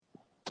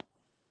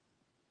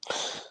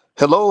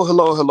Hello,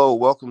 hello, hello.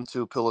 Welcome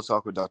to Pillow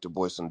Talk with Dr.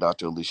 Boyce and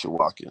Dr. Alicia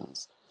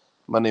Watkins.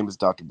 My name is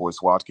Dr.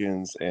 Boyce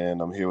Watkins, and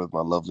I'm here with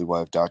my lovely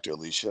wife, Dr.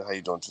 Alicia. How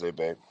you doing today,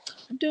 babe?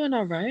 I'm doing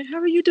all right. How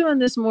are you doing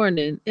this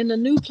morning in a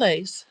new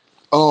place?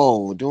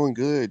 Oh, doing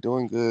good,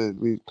 doing good.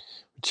 We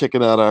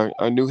checking out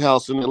our new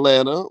house in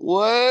Atlanta.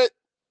 What?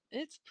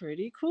 It's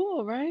pretty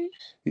cool, right?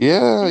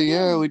 Yeah.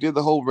 Yeah. We did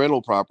the whole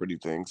rental property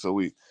thing. So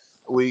we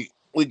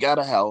got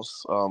a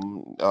house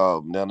down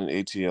in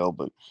ATL,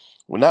 but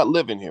we're not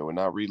living here. We're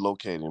not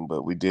relocating,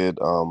 but we did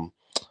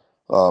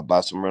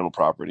buy some rental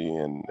property,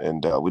 and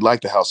we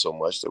liked the house so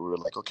much that we were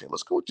like, okay,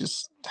 let's go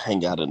just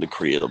hang out in the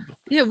crib.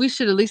 Yeah, we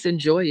should at least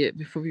enjoy it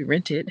before we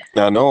rent it.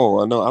 I know.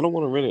 I don't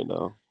want to rent it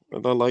now. I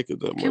don't like it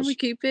that Can we much.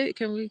 keep it?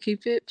 Can we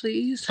keep it,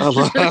 please? I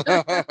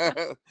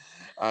lo-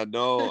 I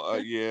know.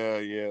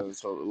 Yeah.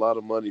 So a lot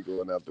of money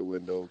going out the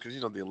window because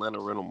the Atlanta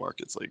rental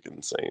market's like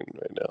insane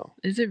right now.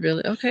 Is it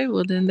really? Okay,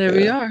 well then there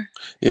we Yeah, are.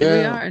 There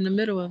we yeah, are in the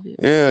middle of it.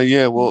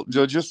 yeah. Well,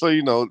 Mhm. Just so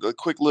you know, a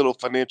quick little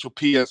financial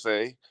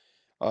PSA.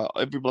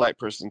 Every black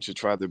person should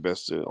try their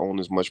best to own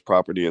as much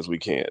property as we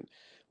can.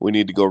 We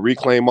need to go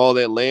reclaim all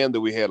that land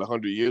that we had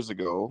 100 years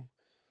ago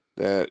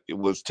that it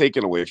was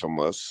taken away from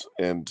us.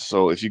 And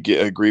so, if you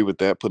agree with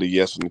that, put a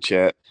yes in the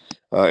chat.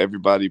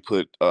 Everybody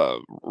put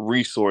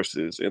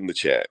resources in the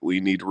chat. We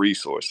need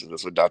resources.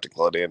 That's what Dr.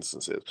 Claude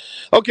Anderson says.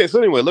 Okay, so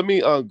anyway, let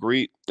me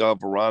greet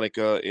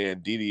Veronica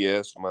and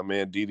DDS. My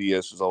man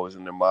DDS is always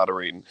in there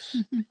moderating.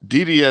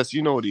 DDS,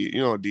 you know what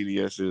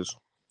DDS is,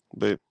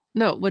 but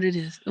No, what it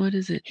is? What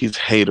is it? he's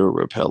hater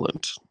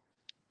repellent.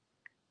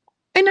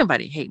 Ain't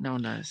nobody hating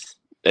on us.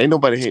 Ain't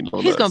nobody hating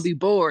on He's gonna us. be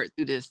bored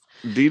through this.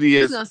 He's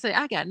DDS gonna say,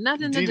 "I got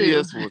nothing to do."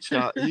 DDS will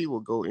chop. He will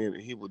go in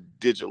and he will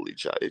digitally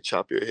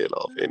chop your head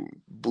off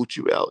and boot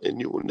you out, and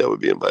you will never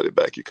be invited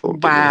back. You come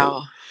up in the hell.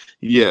 Wow.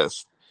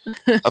 Yes,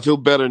 I feel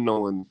better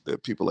knowing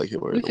that people like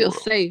him are We in the feel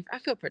world. safe. I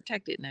feel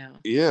protected now.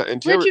 Yeah,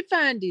 and Where'd Terry, you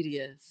find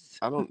DDS?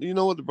 I don't. You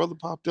know what? The brother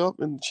popped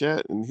up in the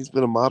chat, and he's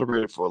been a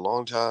moderator for a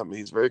long time. And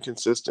he's very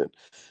consistent,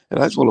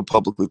 and I just want to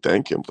publicly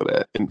thank him for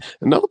that. And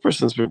another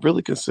person that's been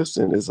really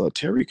consistent is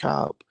Terry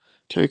Cobb.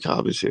 Terry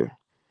Cobb is here.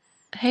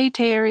 Hey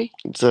Terry.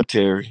 What's up,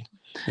 Terry?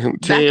 Back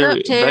up,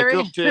 Terry, back Terry.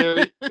 up,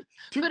 Terry.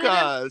 Two Put it in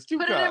cars, two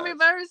put it in cars.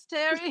 reverse,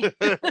 Terry.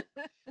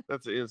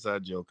 That's an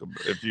inside joke.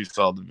 If you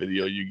saw the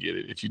video, you get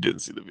it. If you didn't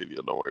see the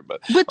video, don't worry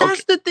about it. But Okay.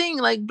 that's the thing,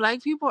 like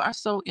black people are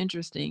so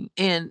interesting.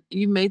 And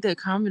you made that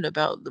comment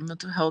about the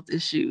mental health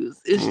issues.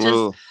 It's just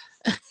Ugh.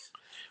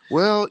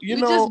 Well, we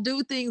just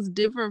do things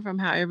different from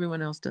how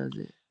everyone else does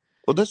it.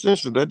 well, that's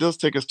interesting. That does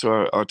take us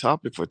to our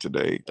topic for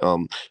today.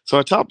 So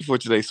our topic for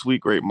today, Sweet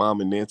Great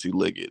Mom and Nancy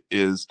Liggett,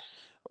 is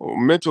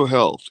mental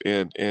health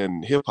and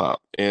hip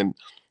hop. And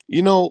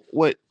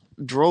what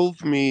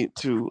drove me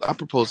to I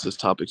proposed this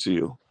topic to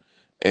you,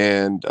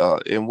 and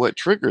what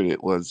triggered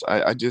it was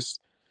I just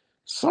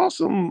saw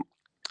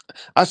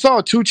I saw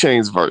a Two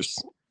Chains verse.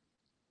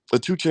 A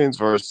Two Chains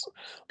verse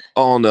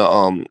on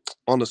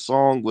a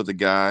song with a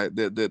guy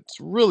that's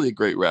really a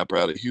great rapper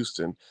out of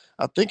Houston.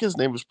 I think his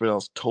name was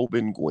pronounced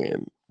Tobin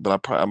Gwynn, but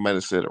I might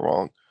have said it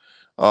wrong.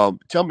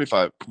 Tell me if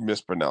I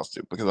mispronounced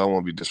it because I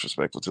won't be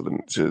disrespectful to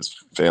his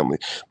family.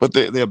 But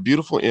they have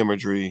beautiful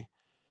imagery.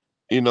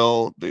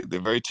 They're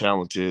very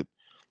talented.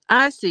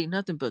 I see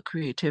nothing but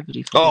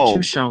creativity from what Oh,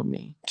 you've shown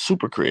me.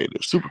 super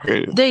creative, super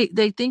creative. They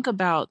think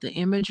about the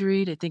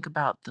imagery, they think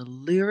about the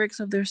lyrics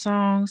of their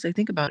songs, they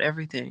think about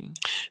everything.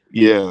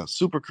 Yeah,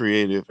 super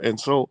creative. And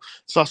so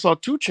I saw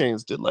Two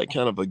Chains did like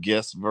kind of a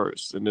guest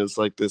verse, and it's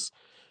like this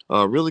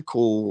really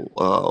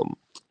cool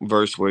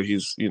verse where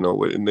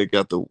and they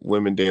got the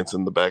women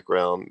dancing in the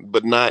background,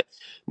 but not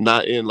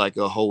in like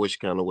a hoish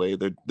kind of way.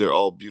 They're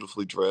all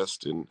beautifully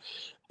dressed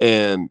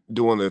and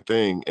doing their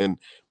thing.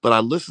 But I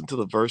listened to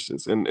the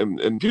verses,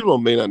 and people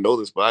may not know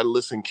this, but I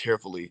listen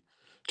carefully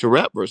to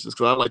rap verses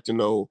because I like to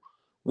know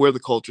where the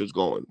culture is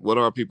going. What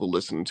are people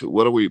listening to?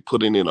 What are we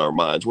putting in our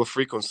minds? What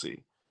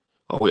frequency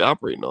are we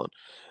operating on?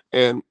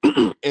 And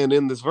and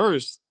in this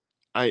verse,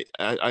 I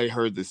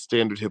heard the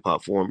standard hip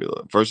hop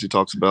formula. First, he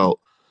talks about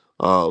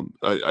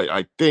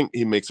I think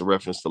he makes a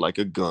reference to like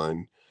a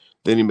gun.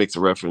 Then he makes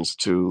a reference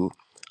to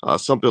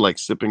something like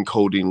sipping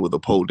codeine with a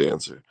pole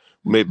dancer.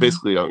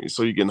 Basically,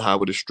 so you're getting high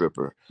with a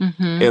stripper.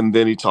 And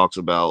then he talks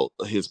about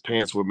his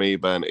pants were made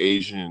by an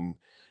Asian,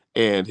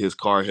 and his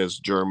car has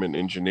German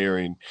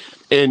engineering,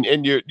 and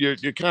you're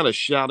kind of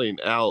shouting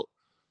out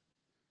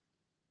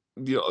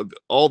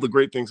all the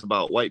great things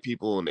about white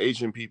people and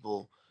Asian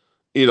people,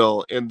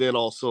 and then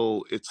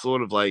also it's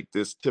sort of like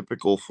this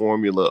typical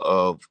formula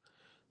of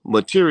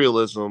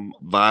materialism,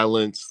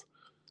 violence,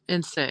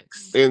 And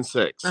sex. and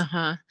sex.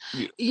 Uh-huh.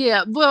 Yeah.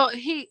 Yeah. Well,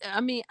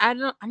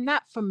 I'm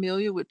not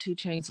familiar with Two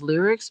Chain's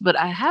lyrics, but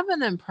I have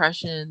an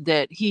impression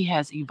that he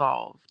has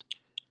evolved.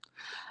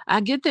 I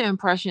get the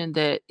impression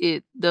that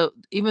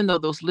even though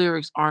those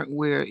lyrics aren't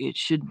where it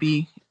should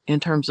be in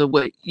terms of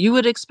what you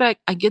would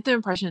expect, I get the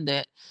impression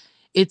that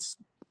it's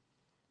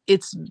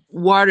it's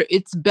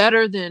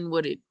better than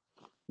what it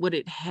what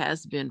it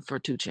has been for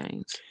 2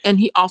 Chainz. And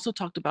he also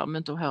talked about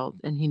mental health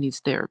and he needs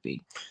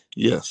therapy.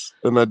 Yes,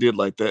 and I did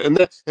like that, and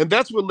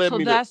that's what led So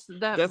me to. that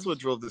That's what was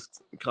drove this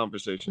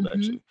conversation. mhm,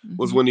 Actually,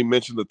 was mhm, when he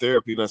mentioned the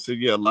therapy, and I said,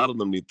 yeah, a lot of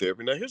them need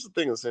therapy. Now, here's the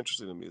thing that's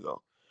interesting to me,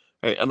 though,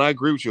 hey, and I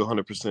agree with you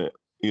 100%.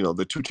 You know,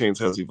 the 2 Chainz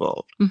has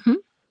evolved, mhm.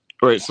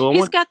 right? So I He's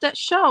want, got that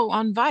show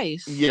on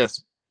Vice.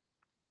 yes,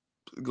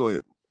 go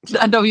ahead. I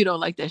Sorry. know you don't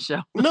like that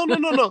show. No, no,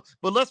 no, no.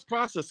 But let's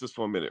process this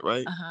for a minute,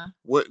 right? Uh-huh.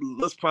 What?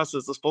 Let's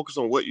process. Let's focus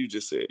on what you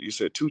just said. You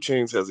said 2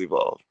 Chainz has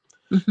evolved.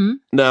 Mhm.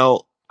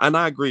 Now, and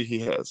I agree he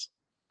has.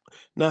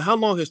 Now, how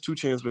long has 2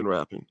 Chainz been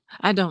rapping?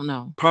 I don't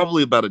know.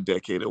 Probably about a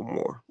decade or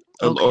more,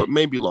 or Okay.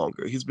 maybe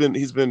longer. He's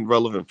been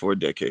relevant for a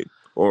decade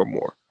or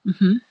more.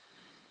 Mhm.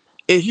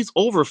 And he's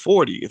over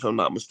 40, if I'm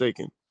not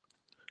mistaken.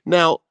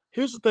 Now,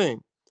 here's the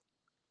thing: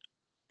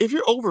 if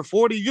you're over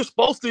 40, you're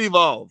supposed to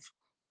evolve.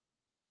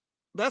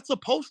 That's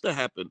supposed to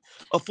happen.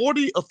 A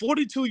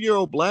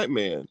 42-year-old black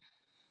man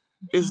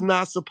is Mhm.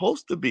 not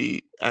supposed to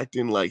be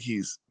acting like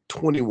he's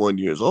 21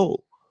 years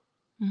old.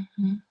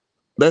 Mhm.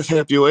 That's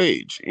half your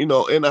age, And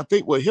I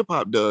think what hip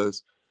hop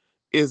does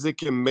is it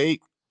can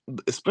make,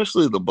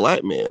 especially the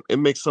black man, it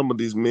makes some of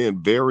these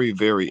men very,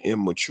 very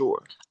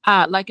immature.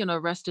 Like an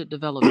Arrested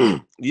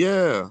Development.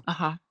 Yeah,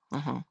 Uh-huh.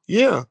 Uh-huh.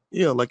 yeah,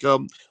 yeah. Like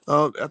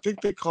I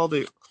think they called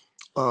it.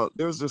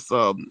 There's this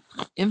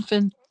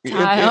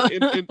Infantile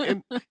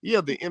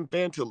yeah, the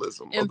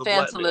infantilism of the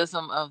black man.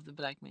 infantilism of the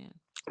black man.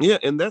 Yeah,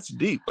 and that's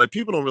deep. Like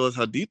people don't realize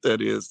how deep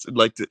that is.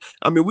 Like,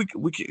 I mean,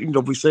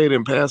 if we say it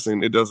in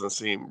passing, it doesn't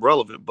seem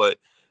relevant, but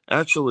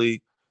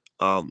actually,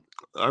 um,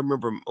 I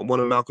remember one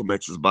of Malcolm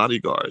X's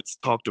bodyguards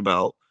talked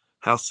about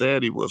how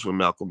sad he was when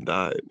Malcolm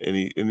died, and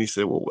he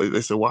said, "Well,"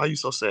 they said, "Why are you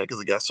so sad?" Because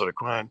the guy started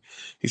crying.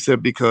 He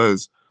said,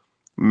 "Because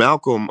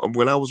Malcolm,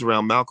 when I was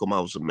around Malcolm, I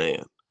was a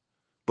man,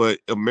 but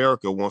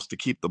America wants to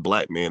keep the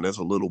black man as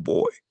a little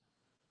boy."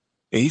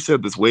 And he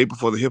said this way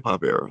before the hip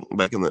hop era,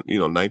 back in the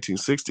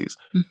 1960s.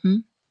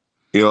 Mhm.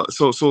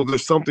 So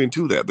there's something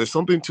to that. There's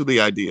something to the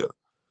idea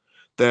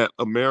that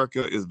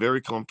America is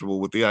very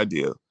comfortable with the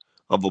idea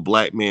of a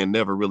black man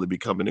never really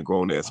becoming a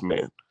grown ass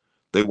man.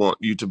 They want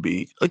you to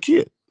be a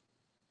kid.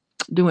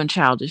 Doing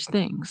childish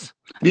things.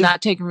 Yeah.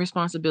 Not taking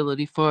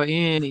responsibility for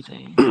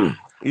anything.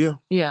 Yeah.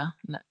 Yeah.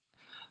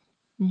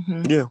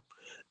 Mhm. Yeah.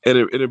 And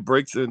it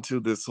breaks into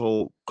this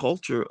whole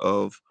culture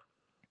of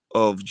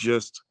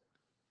just,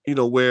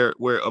 where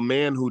a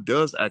man who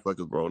does act like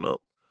a grown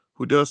up,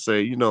 who does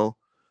say,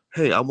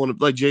 hey, I want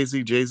to, like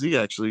Jay-Z. Jay-Z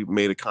actually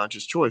made a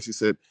conscious choice. He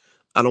said,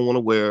 I don't want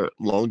to wear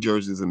long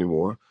jerseys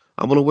anymore.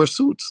 I want to wear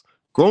suits.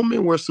 Grown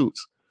men wear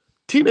suits.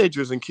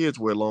 Teenagers and kids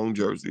wear long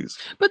jerseys.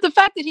 But the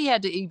fact that he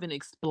had to even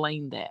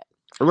explain that,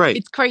 Right.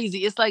 it's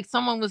crazy. It's like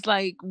someone was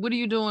like, "What are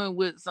you doing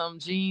with some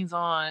jeans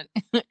on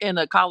and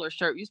a collar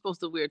shirt? You're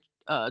supposed to wear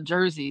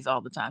jerseys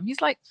all the time."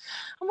 He's like,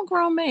 "I'm a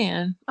grown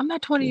man. I'm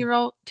not 20 years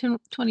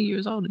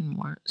old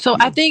anymore." So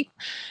I Yeah. think,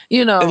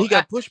 And he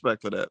got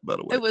pushback for that, by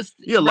the way. it was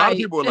Yeah, a lot of right.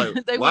 people are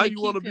like, They why want to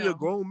you want to keep be a him.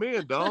 grown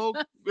man, dog?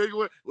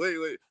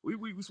 Wait.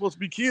 We supposed to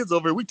be kids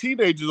over here. We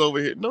teenagers over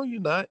here. No,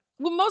 you're not.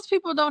 Well, most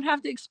people don't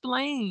have to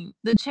explain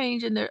the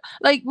change in their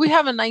like we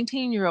have a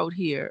 19-year-old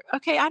here.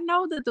 Okay, I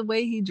know that the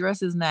way he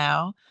dresses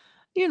now,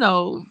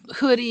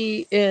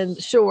 hoodie and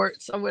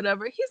shorts or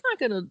whatever, he's not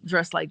gonna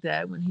dress like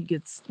that when he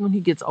gets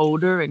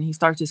older and he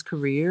starts his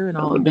career and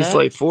all of When he's that.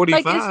 like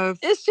Like it's 45.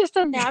 it's just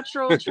a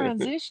natural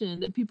transition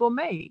that people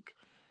make.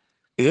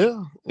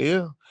 Yeah,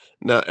 yeah.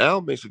 Now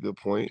Al makes a good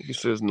point. He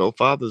says no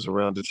fathers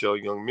around to tell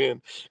young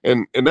men,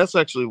 and that's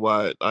actually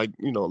why like,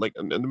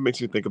 and it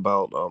makes me think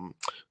about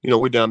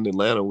we're down in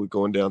Atlanta. We're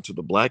going down to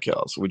the Black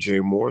House with Jay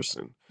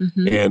Morrison,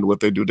 Hmm. and what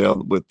they do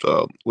down with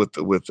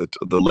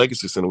the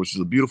Legacy Center, which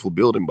is a beautiful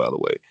building, by the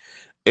way,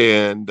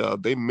 and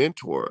they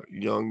mentor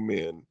young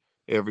men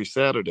every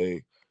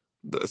Saturday,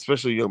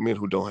 especially young men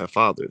who don't have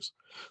fathers.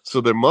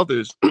 So their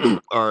mothers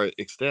are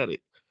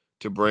ecstatic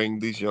to bring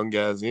these young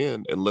guys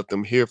in and let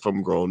them hear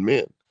from grown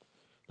men.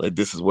 Like,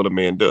 this is what a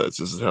man does.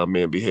 This is how a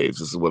man behaves.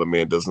 This is what a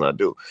man does not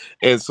do.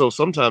 And so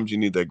sometimes you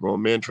need that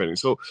grown man training.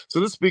 So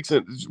this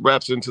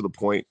wraps into the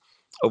point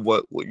of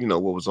what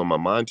was on my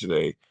mind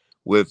today,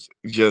 with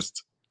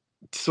just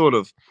sort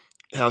of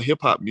how hip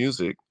hop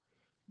music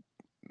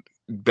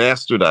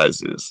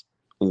bastardizes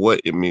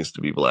what it means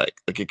to be black.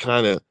 Like, it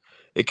kind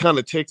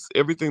of takes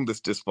everything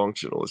that's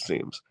dysfunctional, it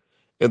seems,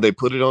 and they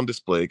put it on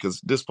display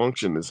because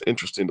dysfunction is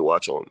interesting to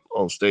watch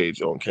on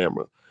stage, on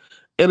camera,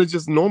 and it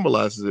just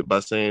normalizes it by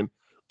saying,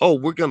 "Oh,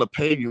 we're gonna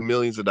pay you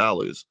millions of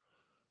dollars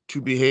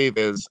to behave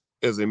as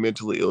a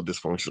mentally ill,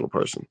 dysfunctional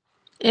person."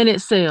 And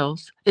it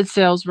sells. It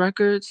sells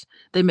records.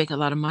 They make a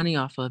lot of money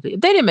off of it.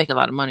 If they didn't make a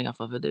lot of money off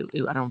of it,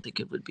 I don't think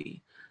it would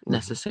be Mhm.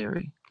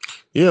 necessary.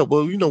 Yeah,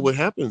 well, what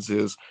happens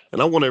is,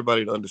 and I want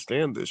everybody to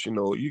understand this.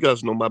 You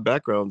guys know my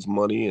background's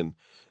money, and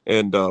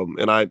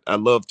I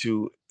love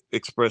to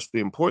express the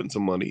importance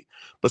of money,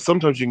 but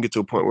sometimes you can get to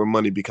a point where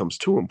money becomes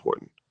too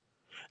important,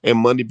 and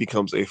money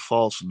becomes a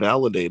false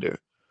validator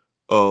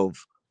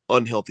of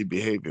unhealthy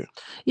behavior.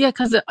 Yeah,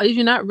 because if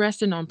you're not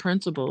resting on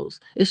principles,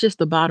 it's just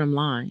the bottom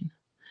line.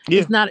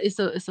 Yeah. It's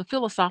a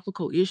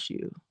philosophical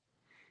issue.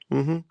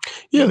 Hmm.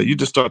 Yeah, you Mhm.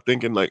 just start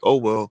thinking like, oh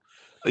well,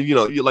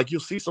 you'll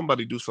see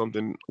somebody do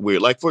something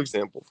weird. Like for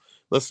example,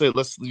 let's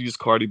use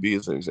Cardi B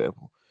as an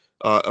example.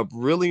 A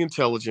really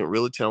intelligent,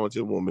 really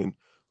talented woman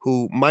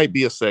who might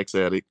be a sex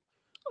addict,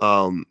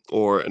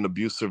 or an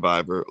abuse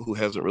survivor who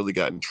hasn't really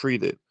gotten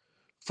treated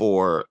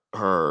for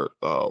her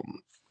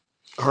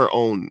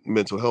own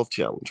mental health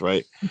challenge,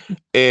 right?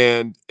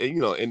 And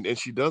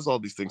she does all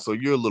these things. So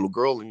you're a little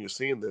girl and you're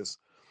seeing this,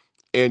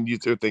 and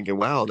you're thinking,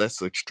 wow,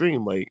 that's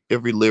extreme. Like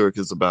every lyric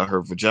is about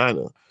her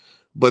vagina.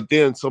 But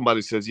then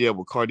somebody says, yeah,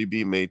 well, Cardi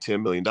B made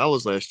 $10 million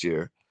last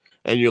year.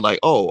 And you're like,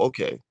 oh,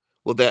 okay.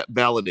 Well, that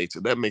validates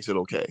it. That makes it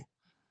okay.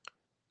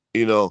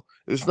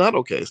 It's not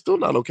okay. It's still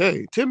not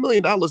okay. $10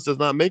 million does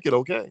not make it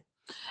okay.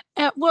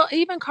 And, well,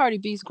 even Cardi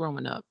B's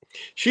growing up.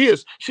 She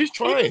is. She's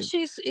trying.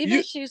 Even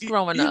You, she's you,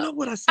 growing you know up.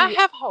 what I see? I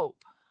have hope.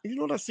 You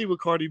know what I see with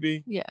Cardi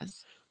B?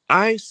 Yes.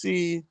 I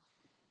see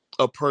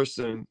a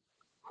person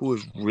who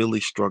is really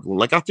struggling.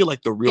 Like I feel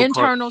like the real Cardi.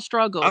 Internal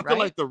struggle, I feel right?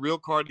 like the real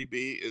Cardi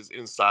B is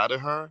inside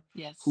of her,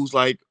 Yes. who's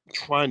like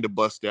trying to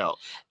bust out.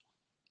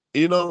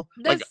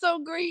 Like That's so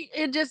great.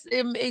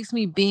 It makes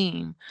me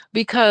beam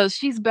because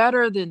she's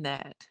better than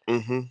that.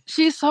 hmm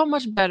She's so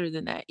much better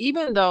than that.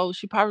 Even though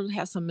she probably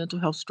has some mental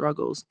health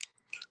struggles,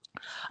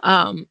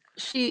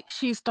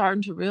 she's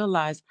starting to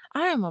realize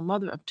I am a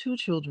mother of two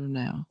children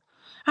now.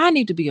 I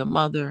need to be a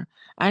mother.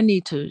 I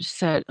need to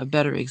set a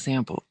better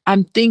example.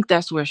 I think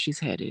that's where she's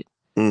headed.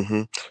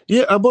 hmm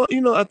Yeah, but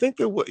I think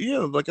that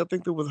like I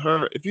think that with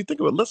her, if you think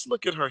about, let's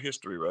look at her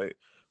history, right?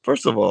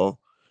 First of all,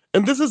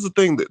 and this is the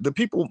thing that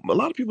a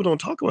lot of people don't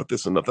talk about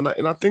this enough, and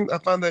I think I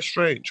find that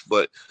strange.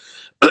 But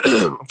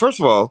first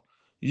of all,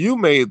 you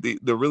made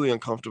the really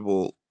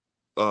uncomfortable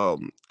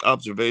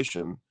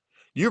observation.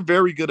 You're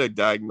very good at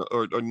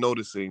or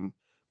noticing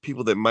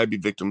people that might be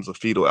victims of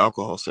fetal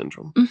alcohol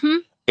syndrome. Hmm.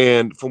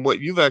 And from what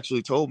you've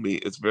actually told me,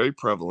 it's very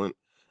prevalent,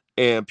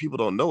 and people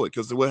don't know it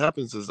because what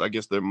happens is, I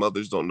guess their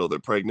mothers don't know they're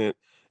pregnant,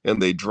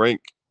 and they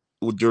drink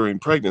during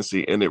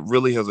pregnancy, and it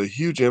really has a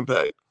huge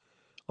impact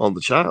on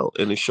the child,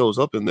 and it shows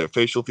up in their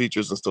facial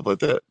features and stuff like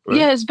that, right?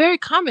 Yeah, it's very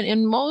common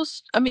in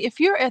most. I mean, if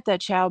you're at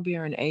that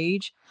childbearing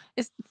age,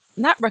 it's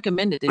not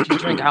recommended that you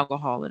drink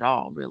alcohol at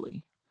all,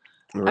 really.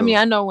 I mean, Really?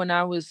 I know when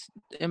I was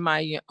in my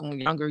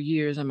younger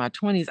years, in my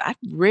 20s, I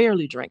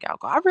rarely drank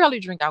alcohol. I rarely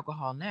drink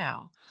alcohol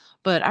now,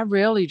 but I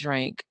rarely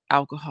drank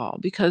alcohol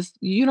because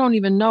you don't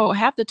even know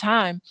half the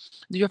time,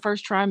 your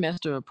first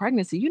trimester of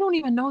pregnancy, you don't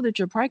even know that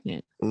you're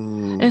pregnant.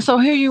 And Mm, so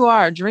here you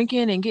are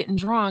drinking and getting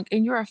drunk,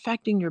 and you're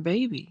affecting your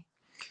baby.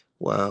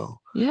 wow.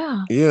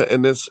 Yeah. Yeah,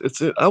 and it's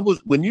it. I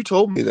was when you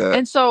told me that.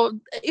 And so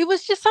it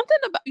was just something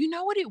about, you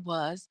know what it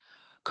was?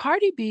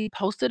 Cardi B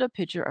posted a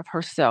picture of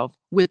herself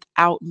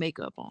without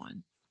makeup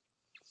on.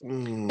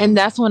 And Mm,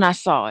 that's when I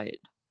saw it.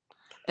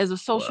 As a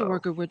social wow.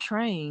 worker, we're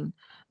trained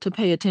to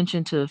pay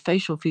attention to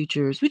facial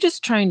features. We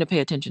just trained to pay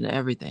attention to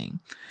everything.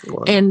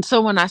 Wow. And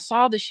so when I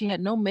saw that she had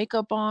no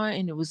makeup on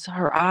and it was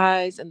her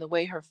eyes and the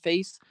way her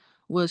face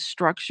was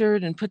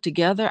structured and put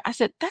together, I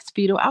said, that's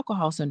fetal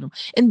alcohol syndrome.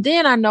 And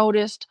then I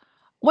noticed,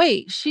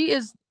 wait,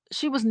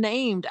 she was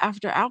named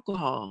after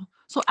alcohol.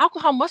 So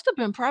alcohol must have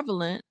been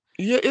prevalent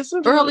Yeah,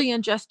 isn't her? early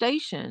in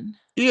gestation.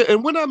 Yeah,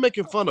 and we're not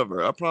making fun of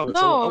her. I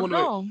promise. I No, want to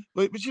make, no.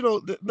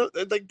 but no,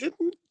 like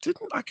didn't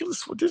I could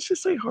have did she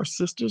say her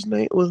sister's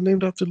name was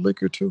named after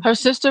liquor too? Her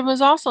sister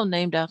was also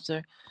named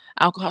after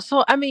alcohol.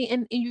 So, I mean,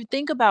 and you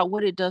think about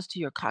what it does to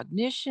your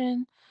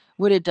cognition,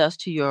 what it does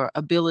to your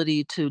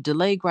ability to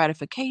delay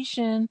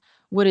gratification,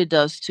 what it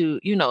does to,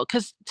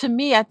 because to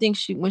me, I think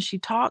when she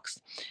talks,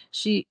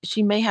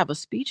 she may have a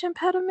speech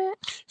impediment.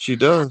 She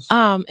does.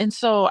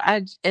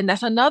 And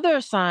that's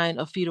another sign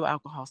of fetal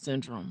alcohol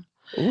syndrome.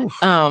 Oof.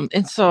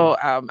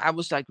 I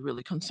was like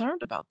really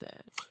concerned about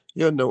that.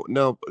 Yeah,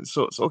 no.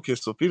 So okay.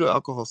 So fetal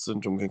alcohol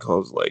syndrome can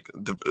cause like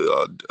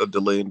a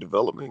delay in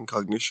development and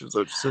cognition. Is that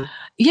what you said?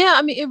 Yeah,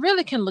 I mean, it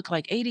really can look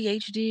like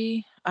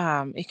ADHD.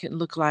 It can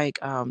look like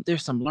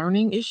there's some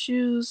learning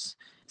issues,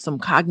 some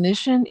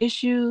cognition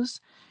issues.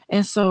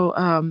 And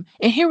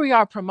here we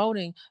are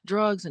promoting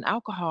drugs and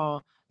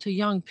alcohol to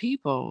young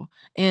people,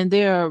 and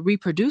they're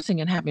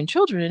reproducing and having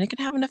children, and it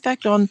can have an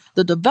effect on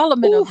the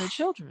development of their Oof.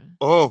 children.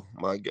 Oh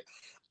my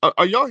God.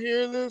 Are y'all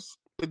hearing this?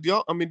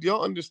 Do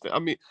y'all understand? I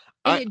mean,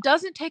 And I it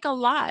doesn't take a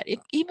lot.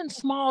 Even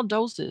small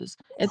doses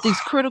at these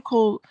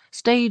critical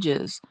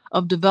stages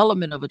of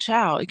development of a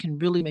child, it can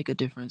really make a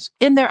difference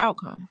in their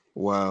outcome.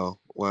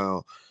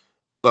 wow.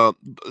 Uh,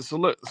 so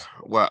let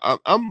wow,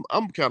 I'm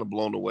kind of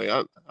blown away. I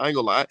ain't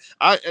gonna lie.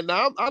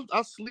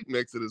 I sleep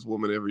next to this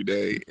woman every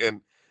day,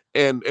 and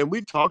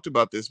we've talked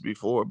about this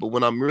before. But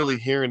when I'm really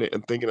hearing it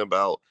and thinking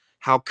about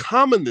how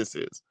common this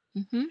is,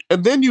 Hmm.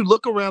 and then you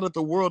look around at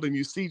the world and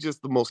you see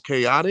just the most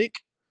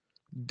chaotic,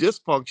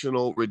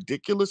 dysfunctional,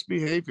 ridiculous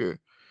behavior.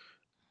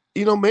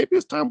 Maybe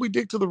it's time we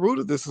dig to the root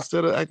of this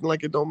instead of acting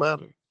like it don't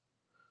matter.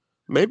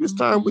 Maybe it's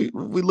time we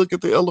Hmm. we look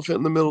at the elephant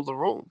in the middle of the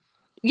room.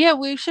 Yeah,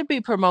 we should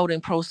be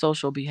promoting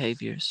pro-social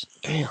behaviors.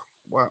 Damn.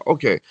 Wow.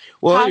 Okay.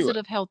 Well, anyway.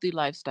 Positive, healthy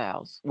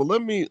lifestyles. Well,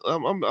 let me.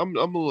 I'm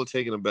a little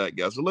taken aback,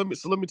 guys. So let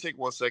me take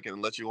 1 second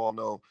and let you all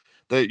know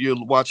that you're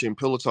watching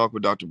Pillow Talk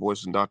with Dr.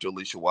 Boyce and Dr.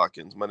 Alicia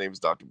Watkins. My name is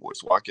Dr.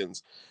 Boyce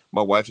Watkins.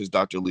 My wife is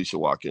Dr. Alicia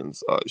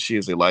Watkins. She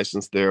is a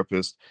licensed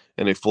therapist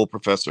and a full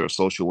professor of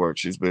social work.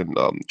 She's been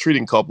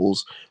treating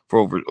couples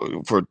for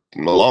a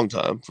long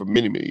time, for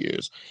many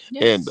years.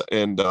 Yes.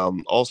 And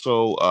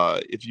also,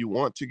 if you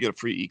want to get a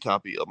free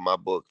e-copy of my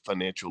book,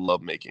 Financial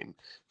Lovemaking,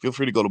 feel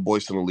free to go to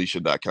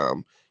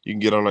boyceandalicia.com. You can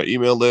get on our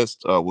email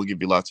list. We'll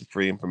give you lots of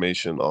free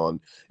information on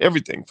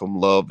everything from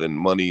love and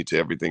money to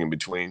everything in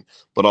between.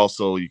 But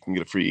also, you can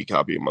get a free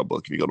e-copy of my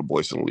book if you go to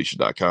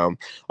boyceandalicia.com.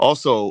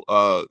 Also,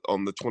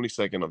 on the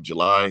 22nd of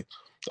July,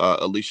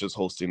 Alicia's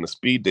hosting a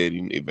speed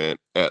dating event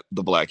at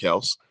the Black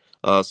House.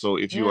 So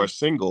if you are Yes.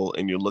 single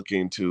and you're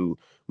looking to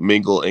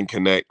mingle and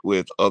connect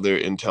with other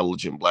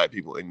intelligent Black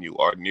people and you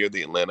are near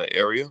the Atlanta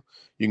area,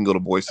 you can go to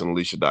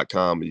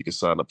boyceandalicia.com and you can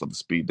sign up for the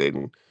speed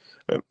dating.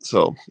 And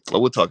so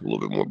we'll talk a little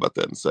bit more about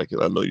that in a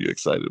second. I know you're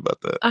excited about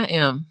that. I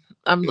am.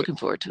 I'm Yeah, looking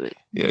forward to it.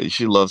 yeah,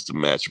 she loves to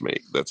match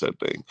make. That's her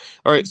thing.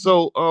 All right,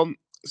 so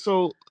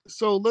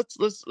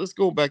let's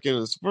go back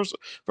into this. First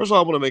of all,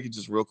 I want to make it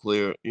just real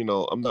clear.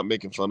 I'm not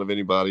making fun of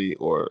anybody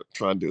or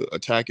trying to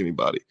attack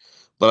anybody,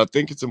 but I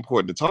think it's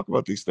important to talk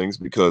about these things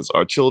because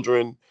our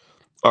children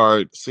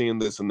are seeing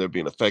this and they're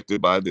being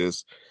affected by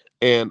this.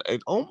 And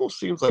it almost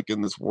seems like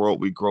in this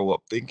world we grow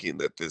up thinking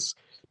that this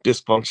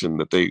dysfunction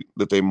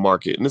that they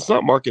market, and it's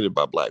not marketed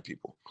by Black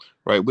people,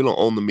 right? We don't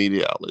own the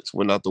media outlets.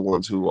 We're not the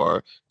ones who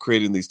are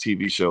creating these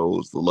TV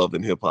shows, the Love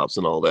and Hip Hops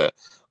and all that.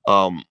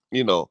 Um,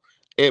 you know,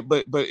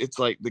 but it's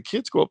like the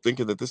kids grow up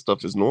thinking that this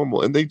stuff is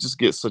normal, and they just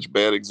get such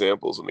bad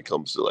examples when it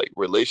comes to like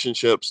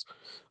relationships,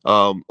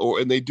 and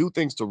they do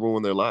things to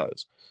ruin their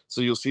lives.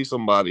 So you'll see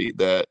somebody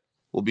that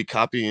will be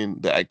copying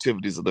the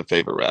activities of their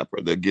favorite rapper.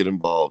 They get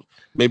involved.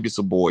 Maybe it's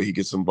a boy. He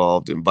gets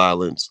involved in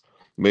violence.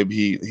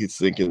 Maybe he's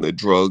thinking that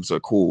drugs are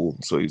cool,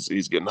 so he's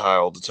getting high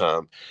all the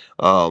time.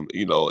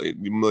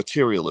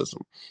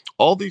 Materialism,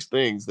 all these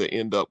things that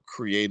end up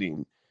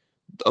creating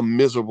a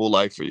miserable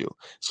life for you.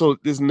 So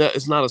it's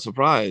not a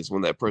surprise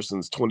when that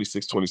person's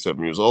 26,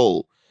 27 years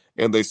old,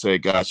 and they say,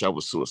 "Gosh, I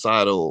was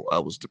suicidal. I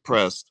was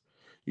depressed.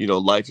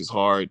 Life is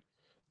hard."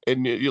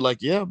 And you're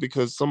like, yeah,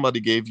 because somebody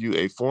gave you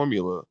a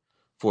formula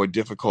for a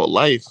difficult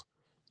life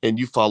and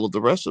you followed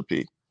the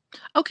recipe.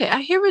 Okay,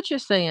 I hear what you're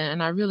saying,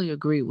 and I really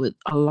agree with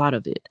a lot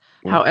of it.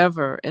 Mhm.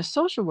 However, as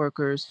social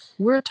workers,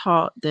 we're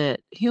taught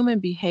that human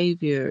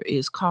behavior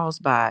is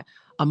caused by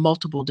a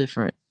multiple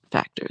different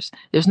factors.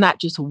 There's not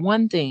just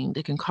one thing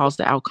that can cause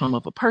the outcome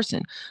of a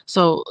person.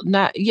 So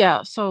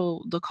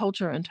the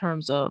culture in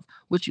terms of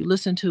what you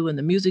listen to and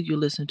the music you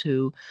listen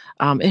to,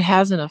 it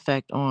has an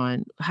effect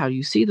on how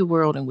you see the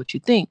world and what you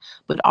think,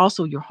 but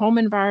also your home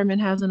environment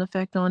has an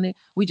effect on it.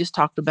 We just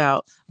talked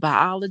about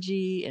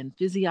biology and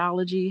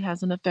physiology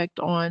has an effect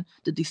on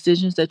the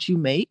decisions that you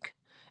make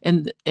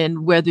and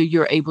whether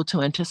you're able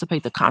to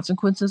anticipate the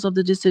consequences of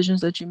the decisions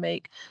that you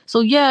make.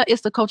 So yeah,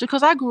 it's the culture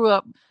because I grew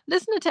up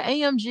listening to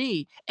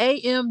AMG.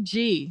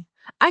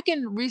 I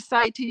can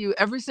recite to you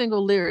every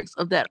single lyrics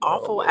of that Oh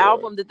awful Lord.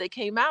 album that they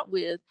came out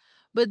with,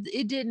 but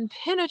it didn't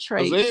Was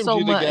penetrate so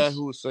AMG the guy much.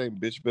 who was saying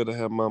bitch better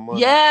have my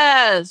money?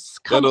 Yes,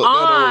 That come that old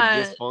on.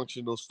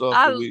 dysfunctional stuff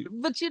that we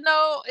But it's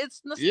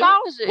yeah.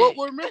 Well,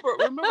 nostalgic.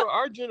 remember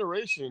our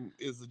generation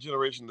is the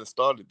generation that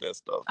started that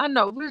stuff. I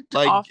know we're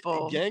Like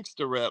awful.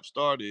 gangster rap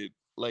started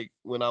like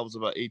when I was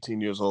about 18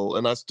 years old,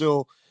 and I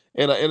still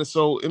and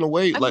so in a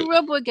way I like, grew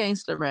up with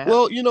gangster rap.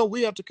 well,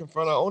 we have to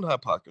confront our own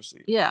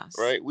hypocrisy, Yes.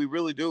 right? We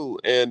really do.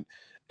 And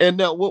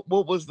now what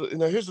was the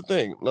now here's the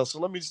thing. Now so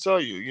let me just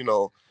tell you,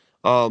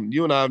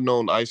 you and I have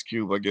known Ice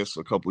Cube, I guess,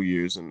 a couple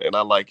years, and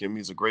I like him.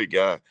 He's a great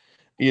guy,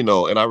 and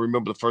I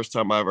remember the first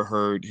time I ever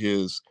heard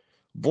his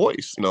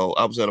voice.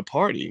 I was at a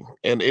party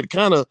and it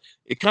kind of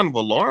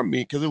alarmed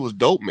me because it was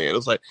dope, man. It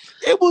was like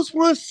it was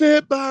once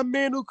said by a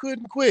man who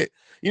couldn't quit,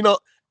 you know.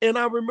 And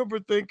I remember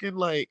thinking,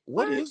 like,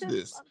 what I is just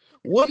this?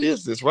 What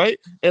is this, right?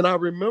 And I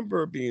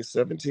remember being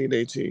 17,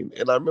 18,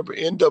 and I remember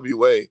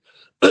NWA,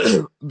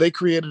 they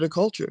created a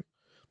culture.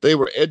 They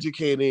were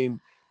educating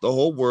the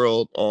whole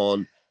world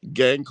on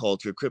gang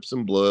culture, Crips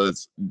and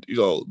Bloods,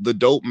 the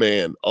dope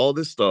man, all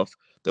this stuff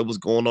that was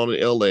going on in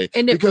LA.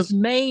 and it was Because,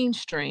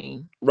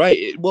 mainstream.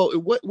 right, well,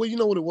 you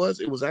know what it was?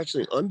 It was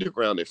actually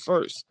underground at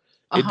first.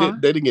 Uh-huh.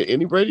 They didn't get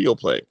any radio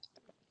play,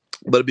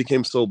 but it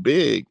became so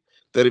big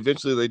that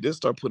eventually they did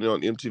start putting it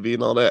on MTV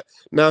and all that.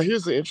 Now,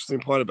 here's the interesting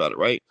part about it,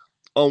 right?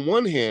 On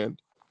one hand,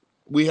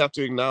 we have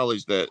to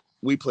acknowledge that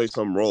we play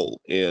some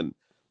role in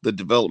the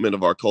development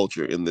of our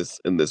culture in this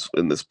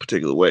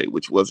particular way,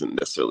 which wasn't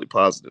necessarily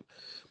positive.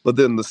 But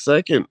then the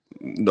second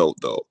note,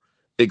 though,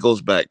 it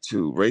goes back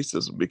to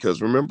racism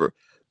because remember,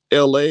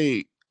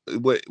 L.A.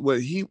 What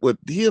he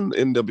and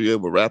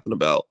NWA were rapping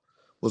about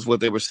was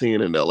what they were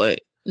seeing in L.A.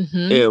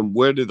 Mm-hmm. And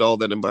where did all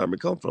that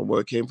environment come from? Well,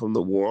 it came from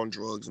the war on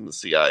drugs and the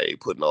CIA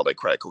putting all that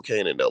crack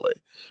cocaine in LA,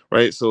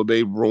 right? So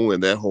they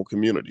ruined that whole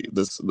community.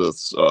 The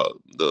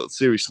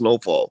series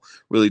Snowfall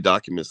really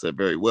documents that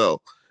very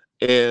well.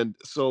 And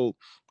so,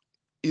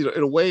 in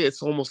a way,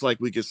 it's almost like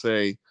we could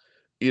say,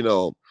 you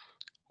know,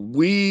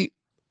 we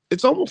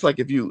it's almost like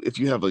if you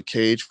have a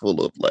cage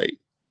full of like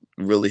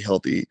really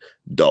healthy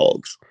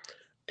dogs,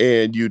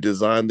 and you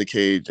design the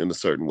cage in a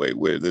certain way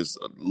where there's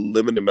a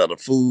limited amount of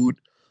food,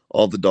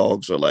 all the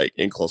dogs are like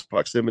in close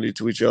proximity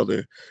to each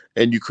other,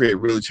 and you create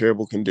really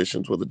terrible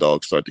conditions where the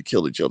dogs start to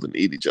kill each other and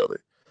eat each other.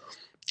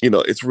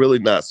 It's really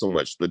not so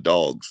much the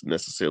dogs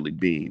necessarily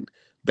being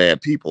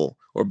bad people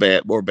or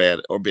bad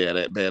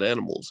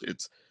animals.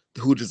 It's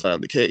who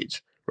designed the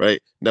cage,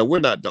 right? Now we're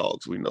not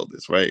dogs, we know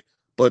this, right?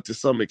 But to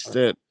some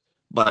extent,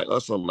 by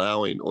us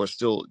allowing or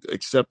still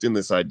accepting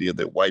this idea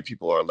that white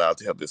people are allowed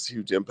to have this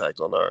huge impact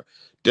on our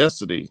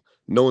destiny,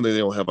 knowing that they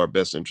don't have our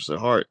best interests at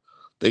heart,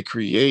 they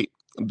create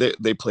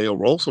they play a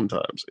role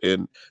sometimes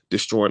in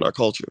destroying our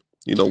culture.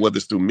 Whether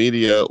it's through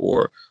media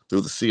or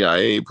through the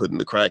CIA putting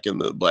the crack in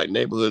the black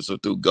neighborhoods or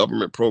through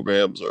government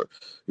programs or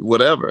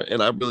whatever.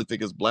 And I really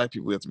think as black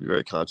people, we have to be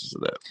very conscious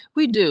of that.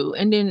 We do.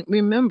 And then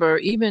remember,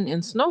 even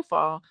in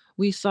Snowfall,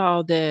 we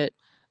saw that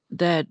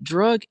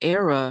drug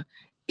era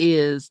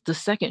is the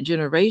second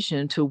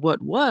generation to what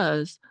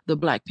was the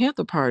Black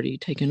Panther Party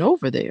taking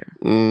over there.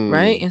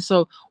 Right. And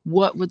so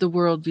what would the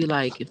world be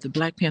like if the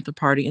Black Panther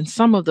Party and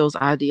some of those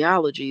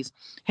ideologies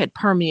had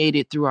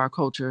permeated through our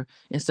culture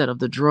instead of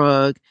the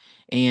drug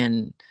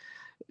and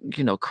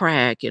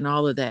crack and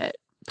all of that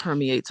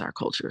permeates our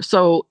culture?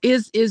 So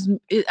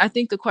I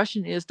think the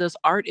question is, does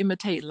art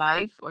imitate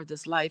life or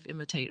does life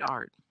imitate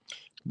art?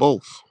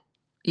 Both.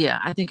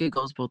 Yeah, I think it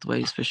goes both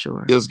ways for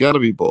sure. It's got to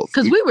be both.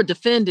 Because we were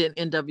defending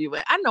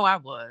NWA. I know I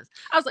was.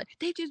 I was like,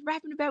 they just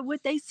rapping about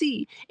what they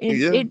see,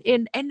 and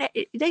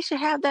they should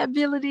have that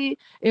ability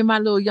in my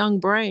little young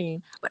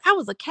brain. But I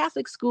was a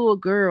Catholic school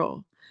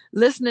girl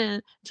listening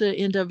to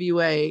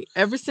NWA,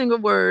 every single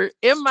word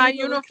in my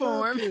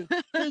uniform.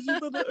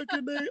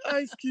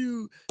 Ice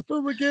Cube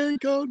from a gang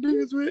called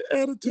Niggas with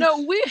Attitude.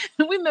 No,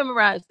 we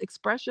memorized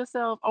Express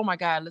Yourself. Oh my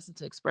God, listen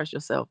to Express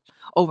Yourself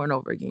over and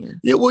over again.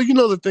 Yeah, well,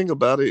 the thing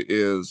about it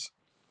is,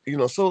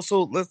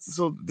 so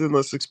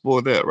let's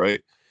explore that,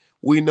 right?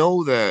 We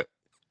know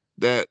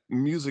that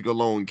music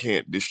alone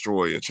can't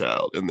destroy a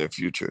child in their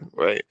future,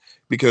 right?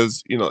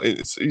 Because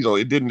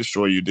it didn't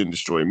destroy you, didn't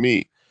destroy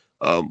me.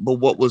 But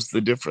what was the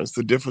difference?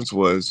 The difference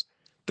was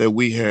that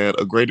we had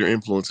a greater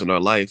influence in our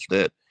life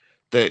that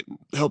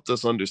helped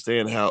us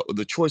understand how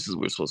the choices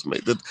we're supposed to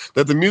make.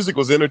 That the music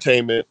was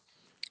entertainment.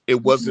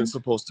 It wasn't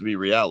supposed to be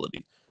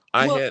reality.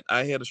 I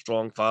had a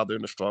strong father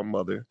and a strong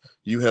mother.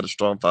 You had a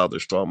strong father, a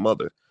strong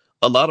mother.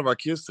 A lot of our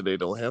kids today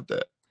don't have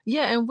that.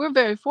 Yeah, and we're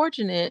very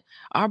fortunate.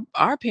 Our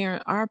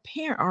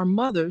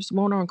mothers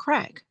weren't on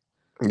crack.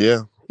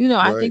 Yeah.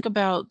 I think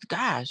about,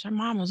 gosh, her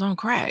mom was on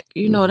crack.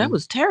 That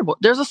was terrible.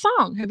 There's a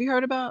song. Have you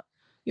heard about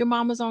Your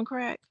Mama's on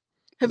Crack?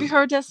 Have you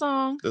heard that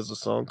song? There's a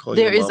song called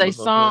There is a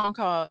song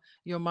called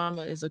Your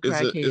Mama is a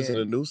Crackhead. Is it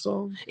a new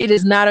song? It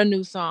is not a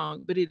new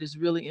song, but it is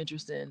really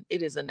interesting.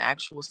 It is an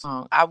actual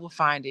song. I will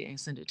find it and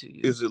send it to you.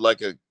 Is it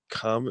like a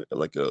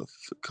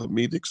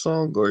comedic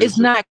song, or it's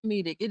not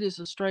comedic? It is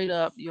a straight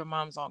up Your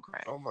Mom's on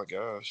Crack. Oh my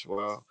gosh!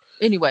 Wow.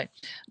 Anyway,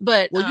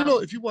 but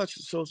if you watch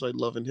shows like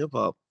Love and Hip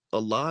Hop, a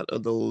lot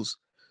of those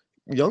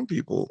young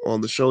people on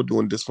the show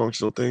doing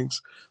dysfunctional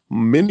things,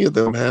 many of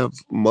them have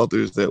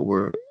mothers that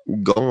were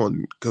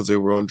gone because they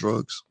were on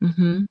drugs.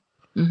 And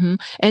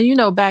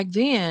back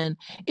then,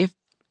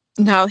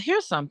 now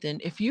here's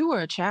something: if you were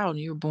a child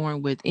and you were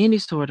born with any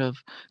sort of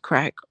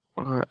crack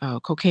or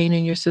cocaine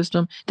in your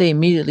system, they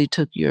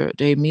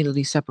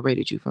immediately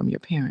separated you from your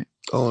parent.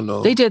 Oh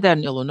no. They did that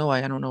in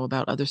Illinois. I don't know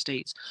about other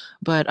states,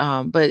 but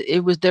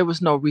there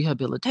was no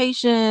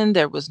rehabilitation.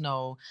 There was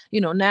no,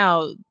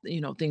 now,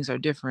 things are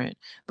different,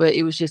 but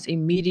it was just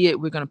immediate.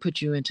 We're going to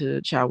put you into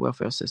the child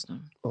welfare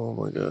system. Oh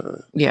my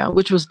God. Yeah.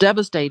 Which was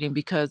devastating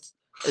because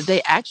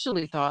they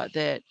actually thought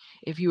that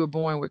if you were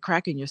born with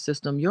crack in your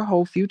system, your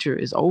whole future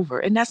is over.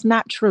 And that's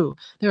not true.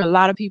 There are a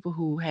lot of people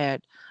who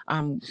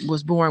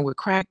was born with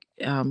crack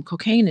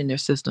cocaine in their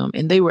system,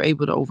 and they were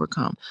able to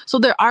overcome. So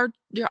there are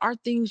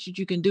things that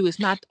you can do. It's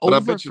not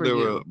over for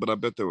you. But I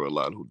bet there were a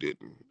lot who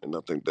didn't, and I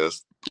think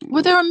that's.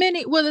 Well, there are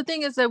many. Well, the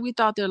thing is that we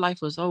thought their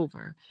life was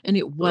over, and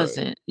it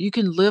wasn't. Right. You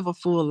can live a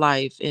full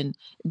life, and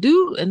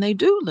they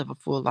do live a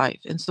full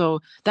life, and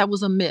so that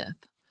was a myth.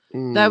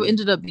 That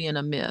ended up being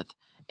a myth.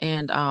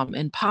 And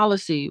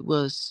policy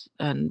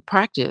and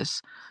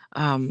practice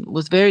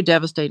was very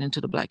devastating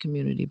to the Black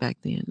community back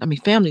then. I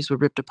mean, families were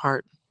ripped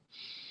apart.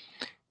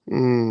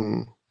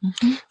 Well,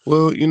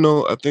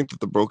 I think that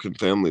the broken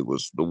family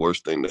was the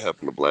worst thing to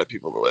happen to Black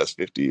people in the last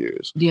 50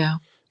 years. Yeah.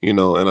 And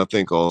I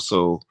think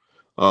also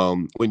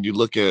when you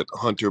look at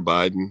Hunter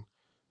Biden,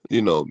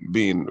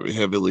 being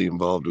heavily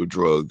involved with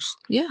drugs.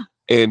 Yeah.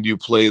 And you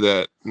play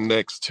that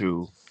next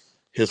to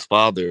his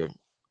father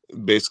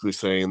basically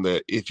saying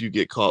that if you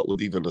get caught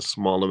with even a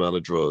small amount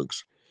of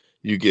drugs,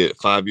 you get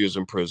 5 years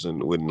in prison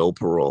with no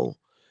parole,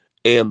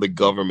 and the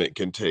government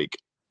can take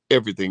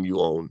everything you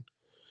own.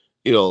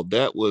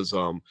 That was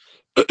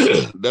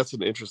that's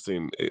an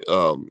interesting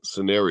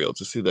scenario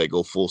to see that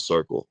go full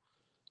circle.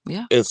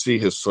 Yeah. and see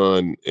his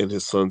son and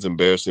his son's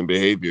embarrassing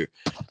behavior,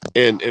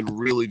 and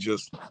really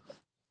just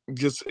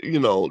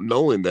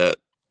knowing that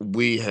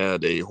we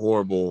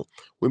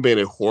made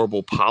a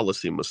horrible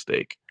policy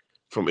mistake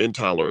from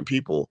intolerant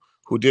people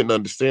who didn't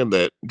understand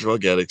that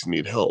drug addicts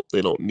need help.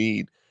 They don't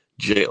need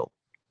jail.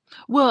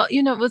 Well,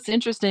 what's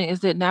interesting is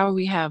that now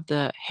we have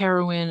the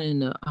heroin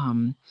and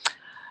the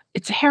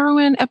it's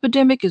heroin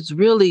epidemic is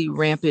really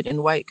rampant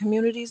in white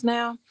communities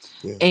now.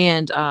 Yeah.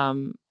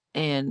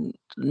 And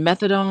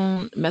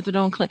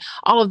methadone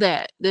all of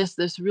that.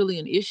 There's really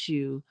an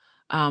issue,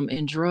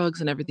 in drugs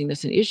and everything.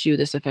 That's an issue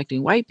that's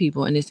affecting white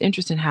people. And it's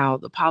interesting how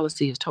the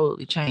policy has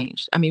totally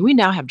changed. I mean, we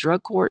now have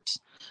drug courts,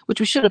 which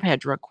we should have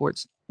had drug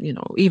courts,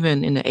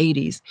 even in the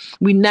 80s.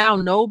 We now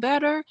know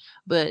better,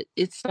 but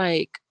it's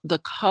like the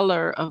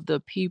color of the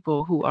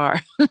people who are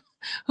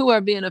who are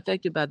being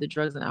affected by the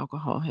drugs and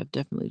alcohol have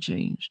definitely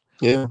changed.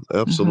 Yeah, Hmm.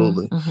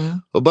 absolutely. Hmm.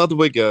 Well, by the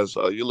way, guys,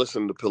 you're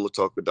listening to Pillow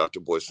Talk with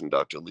Dr. Boyce and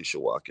Dr. Alicia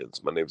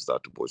Watkins. My name is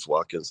Dr. Boyce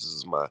Watkins. This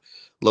is my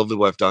lovely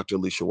wife, Dr.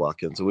 Alicia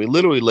Watkins. And we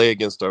literally lay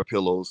against our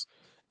pillows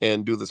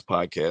and do this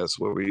podcast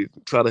where we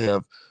try to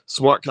have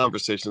smart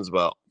conversations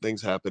about things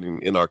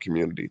happening in our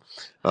community.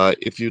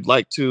 If you'd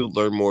like to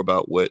learn more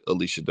about what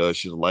Alicia does,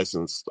 she's a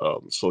licensed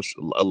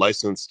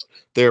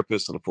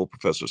therapist and a full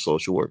professor of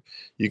social work.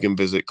 You can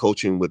visit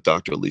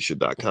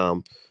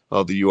coachingwithdralicia.com.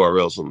 The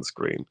URL's on the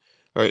screen.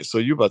 All right, so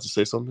you're about to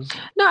say something?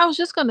 No, I was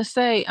just going to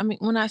say, I mean,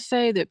 when I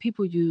say that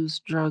people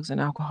use drugs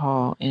and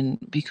alcohol and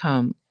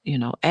become,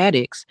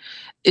 addicts,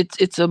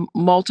 it's a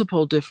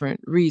multiple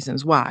different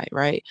reasons why,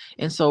 right?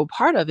 And so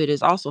part of it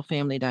is also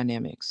family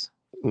dynamics.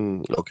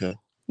 Okay.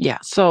 Yeah.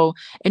 So,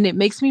 and it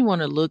makes me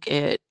want to look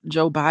at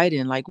Joe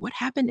Biden, like what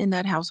happened in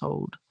that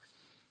household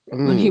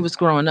when he was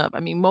growing up. I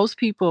mean, most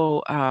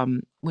people,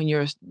 when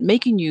you're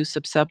making you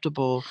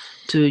susceptible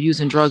to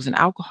using drugs and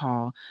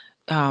alcohol,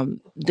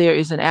 there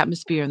is an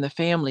atmosphere in the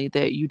family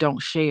that you don't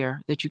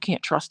share, that you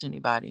can't trust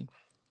anybody,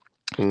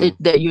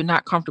 that you're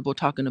not comfortable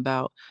talking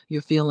about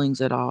your feelings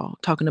at all,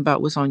 talking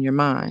about what's on your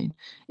mind.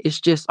 It's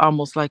just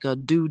almost like a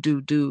do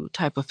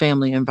type of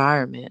family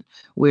environment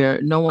where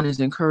no one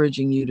is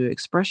encouraging you to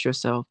express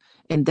yourself.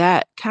 And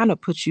that kind of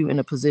puts you in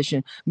a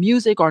position,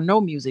 music or no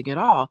music at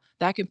all,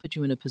 that can put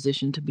you in a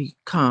position to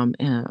become,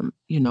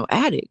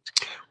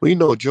 addict.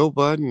 Well, Joe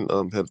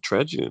Biden had a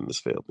tragedy in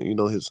his family.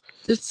 There's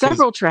His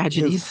several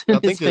tragedies I in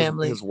think his his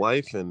family.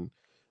 wife and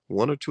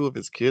one or two of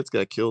his kids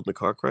got killed in a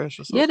car crash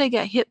or Yeah, something. they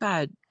got hit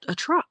by a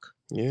truck.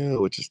 Yeah,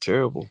 which is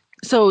terrible.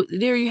 So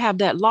there you have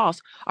that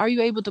loss. Are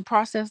you able to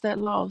process that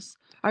loss?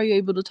 Are you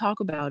able to talk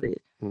about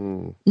it?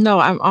 Mm. No,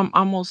 I'm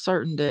almost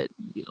certain that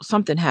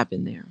something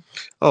happened there.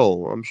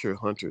 Oh, I'm sure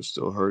Hunter's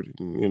still hurting,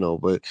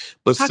 but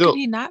How could still,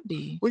 he not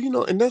be?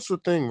 well, and that's the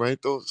thing,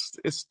 right? Though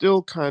it's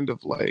still kind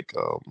of like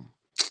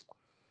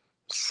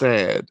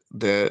sad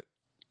that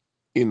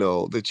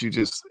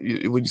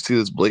that when you see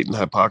this blatant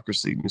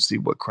hypocrisy and you see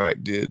what crack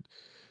did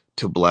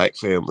to black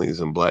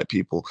families and black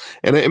people,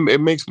 and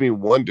it makes me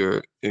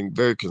wonder and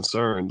very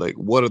concerned, like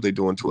what are they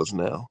doing to us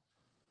now?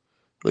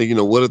 Like,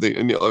 what are they?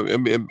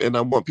 And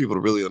I want people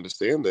to really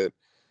understand that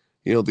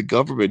the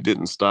government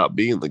didn't stop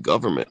being the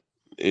government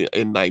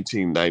in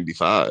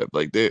 1995.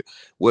 Like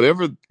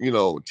whatever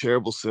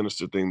terrible,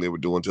 sinister thing they were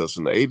doing to us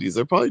in the 80s,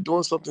 they're probably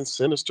doing something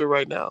sinister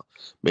right now.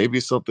 Maybe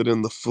it's something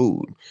in the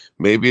food.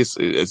 Maybe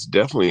it's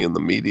definitely in the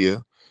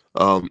media.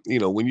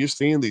 When you're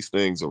seeing these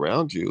things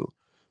around you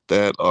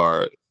that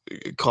are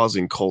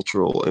causing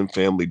cultural and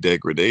family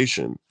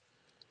degradation,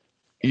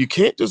 you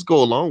can't just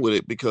go along with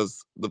it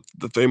because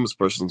the famous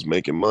person's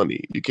making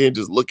money. You can't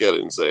just look at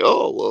it and say,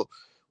 "Oh,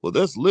 well,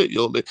 that's lit,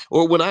 yo."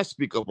 Or when I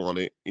speak up on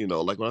it,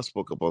 like when I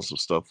spoke up on some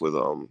stuff with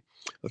a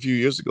few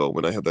years ago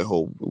when I had that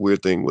whole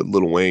weird thing with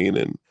Lil Wayne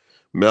and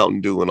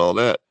Mountain Dew and all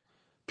that,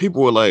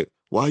 people were like,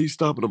 "Why are you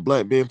stopping a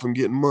black man from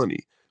getting money?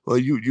 Well,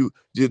 you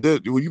did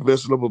that. Were you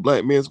messing up a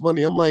black man's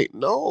money?" I'm like,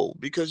 "No,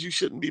 because you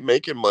shouldn't be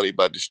making money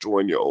by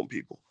destroying your own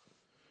people.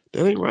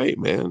 That ain't right,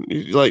 man.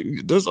 Like,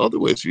 there's other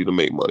ways for you to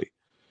make money."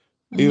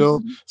 Hmm.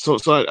 So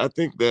I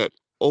think that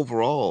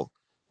overall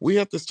we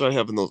have to start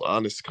having those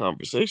honest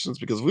conversations,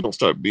 because if we don't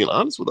start being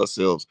honest with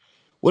ourselves,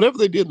 whatever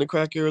they did in the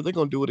crack era, they're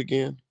gonna do it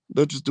again.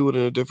 They'll just do it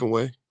in a different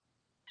way.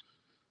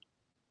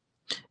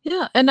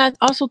 Yeah, and I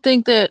also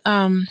think that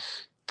I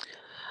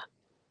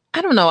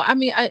don't know. I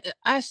mean,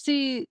 I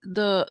see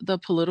the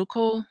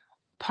political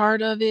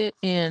part of it,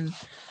 and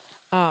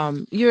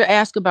you're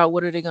asked about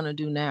what are they going to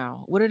do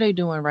now? What are they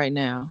doing right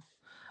now?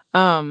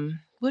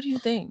 What do you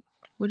think?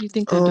 What do you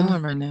think they're um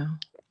doing right now?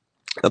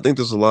 I think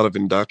there's a lot of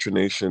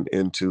indoctrination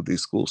into the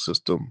school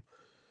system.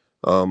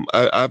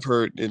 I've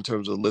heard, in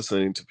terms of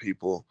listening to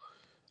people,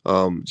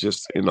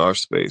 just in our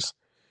space,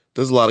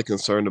 there's a lot of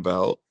concern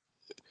about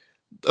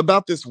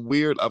this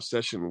weird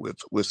obsession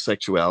with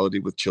sexuality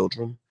with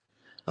children.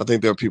 I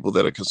think there are people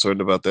that are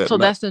concerned about that. So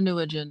Not that's the new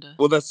agenda.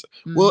 Well,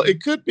 Hmm.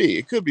 it could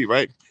be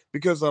right,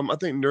 because I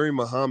think Nuri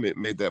Muhammad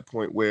made that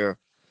point where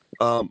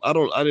I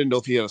didn't know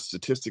if he had a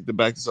statistic to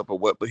back this up or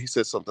what, but he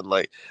said something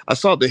like, I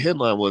saw the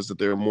headline was that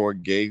there are more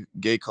gay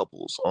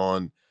couples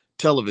on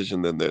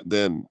television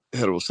than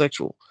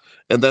heterosexual,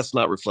 and that's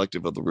not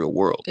reflective of the real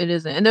world. It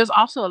isn't. And there's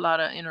also a lot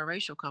of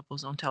interracial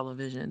couples on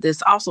television.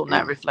 That's also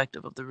not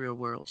reflective of the real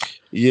world.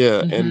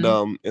 Yeah,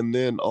 Mm-hmm. and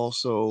then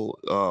also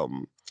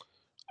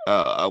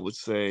I would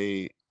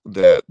say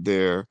that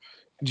there,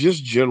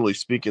 just generally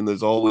speaking,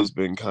 there's always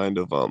been kind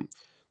of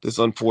this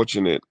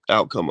unfortunate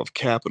outcome of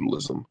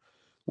capitalism,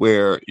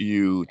 where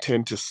you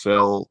tend to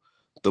sell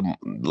the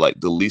like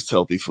the least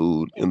healthy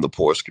food in the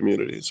poorest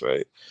communities,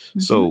 right?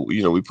 Mm-hmm. So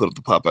we put up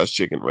the Popeyes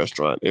chicken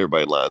restaurant,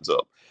 everybody lines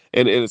up.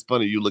 And it's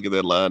funny, you look at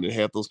that line, and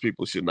half those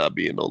people should not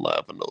be in no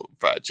line for no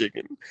fried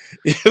chicken.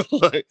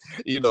 Like,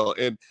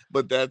 and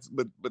but that,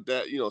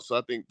 so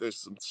I think there's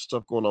some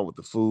stuff going on with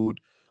the food.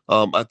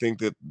 I think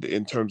that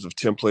in terms of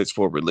templates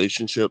for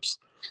relationships,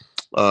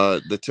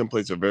 the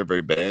templates are very,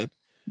 very bad.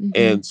 Mm-hmm.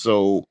 And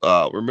so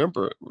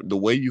remember, the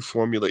way you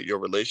formulate your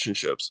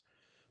relationships,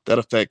 that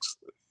affects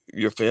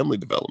your family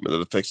development.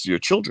 It affects your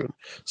children.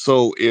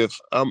 So if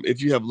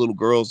you have little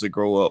girls that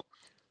grow up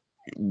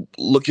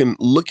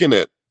looking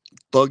at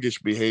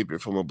thuggish behavior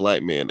from a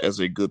black man as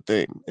a good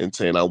thing and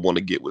saying, I want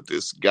to get with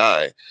this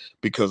guy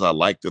because I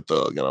like the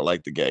thug and I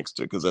like the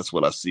gangster because that's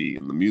what I see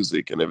in the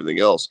music and everything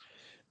else.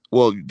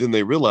 Well, then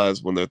they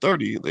realize when they're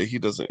 30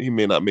 that he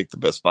may not make the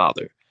best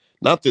father.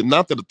 Not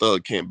that a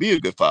thug can't be a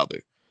good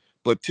father,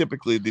 but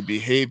typically the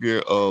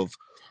behavior of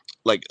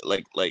like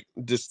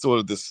this sort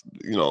of this,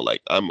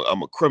 like I'm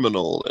a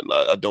criminal and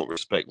I don't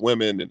respect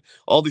women and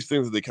all these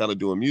things that they kind of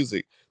do in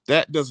music,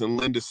 that doesn't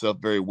lend itself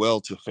very well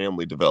to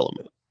family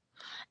development.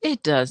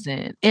 It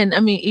doesn't. And I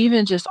mean,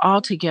 even just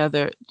all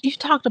together, you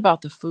talked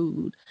about the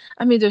food.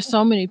 I mean, there's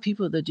so many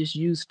people that just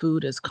use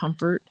food as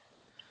comfort.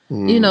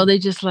 They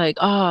just like,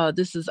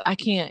 I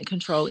can't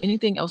control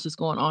anything else that's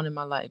going on in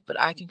my life, but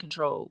I can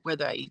control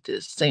whether I eat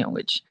this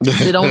sandwich.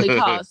 It only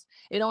costs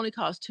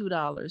 $2.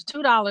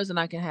 $2 and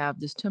I can have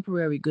this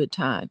temporary good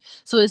time.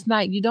 So it's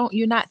not,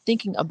 you're not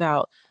thinking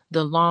about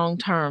the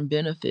long-term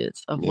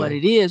benefits of what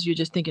it is. You're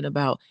just thinking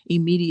about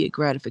immediate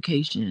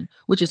gratification,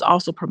 which is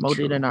also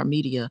promoted in our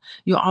media.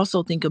 You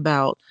also think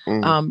about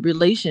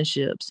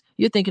relationships.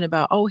 You're thinking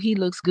about, oh, he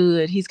looks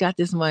good, he's got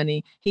this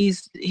money,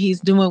 he's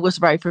doing what's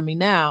right for me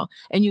now,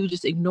 and you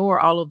just ignore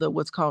all of the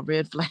what's called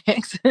red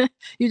flags.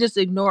 You just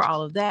ignore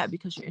all of that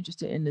because you're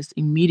interested in this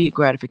immediate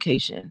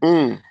gratification.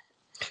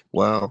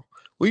 Wow.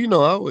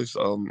 Well, I always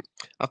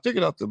I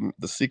figured out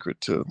the secret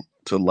to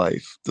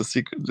life, the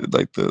secret,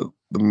 like the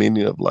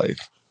meaning of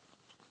life.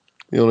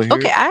 You want to hear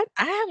Okay, it?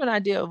 I have an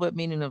idea of what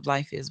meaning of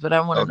life is, but I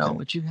want to know Okay.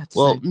 what you have to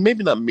Well, say.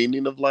 maybe not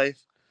meaning of life,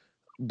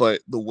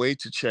 but the way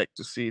to check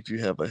to see if you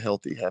have a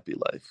healthy, happy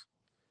life.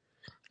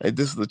 Hey,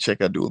 this is the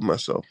check I do with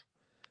myself.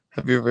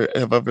 Have I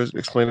ever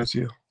explained it to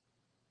you?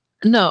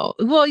 No.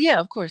 Well,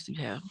 yeah, of course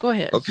you have. Go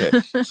ahead. Okay.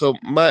 So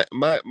my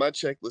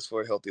checklist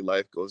for a healthy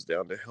life goes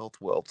down to health,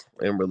 wealth,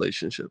 and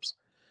relationships.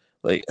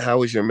 Like,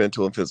 how is your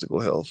mental and physical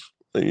health?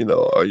 Are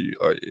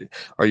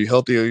you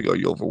healthy? Are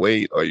you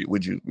overweight?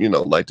 Would you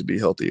like to be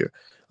healthier?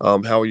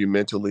 How are you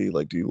mentally?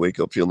 Like, do you wake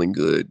up feeling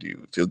good? Do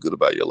you feel good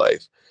about your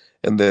life?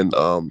 And then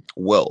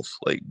wealth.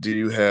 Like, do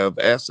you have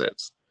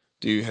assets?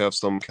 Do you have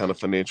some kind of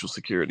financial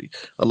security?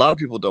 A lot of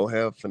people don't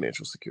have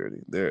financial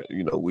security. A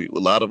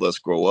lot of us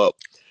grow up.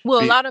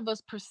 Well, a lot of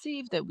us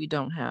perceive that we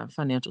don't have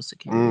financial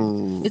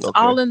security. It's Okay.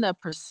 all in the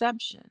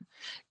perception.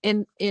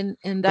 And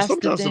But that's the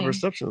sometimes the thing.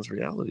 perception is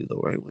reality, though,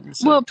 right? Wouldn't you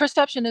say? Well,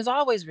 perception is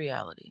always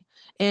reality.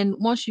 And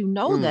once you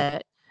know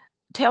that,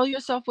 tell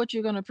yourself what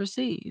you're going to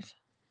perceive.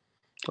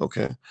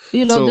 Okay.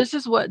 So This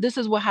is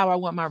what how I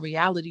want my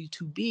reality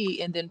to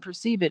be, and then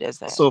perceive it as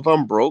that. if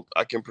I'm broke,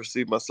 I can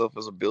perceive myself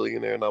as a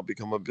billionaire and I'll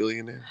become a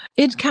billionaire.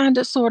 It kind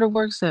of sort of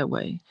works that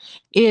way.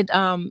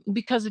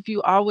 Because if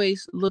you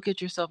always look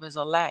at yourself as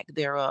a lack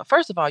thereof,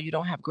 first of all, you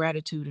don't have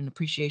gratitude and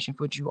appreciation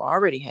for what you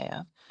already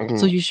have.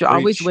 So you should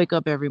always Preach. wake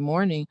up every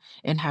morning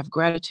and have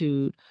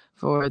gratitude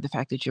for the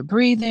fact that you're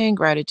breathing,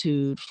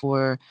 gratitude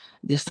for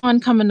the sun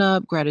coming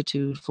up,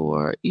 gratitude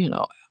for, you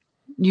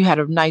had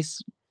a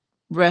nice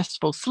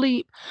restful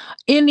sleep.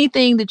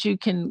 Anything that you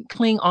can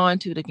cling on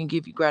to that can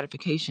give you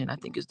gratification, I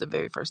think is the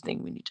very first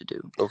thing we need to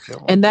do. Okay.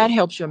 And that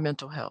helps your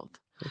mental health.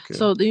 Okay.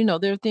 So,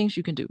 there are things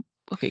you can do.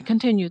 Okay,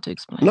 continue to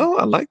explain. No,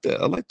 I like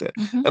that.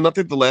 And I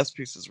think the last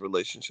piece is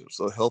relationships.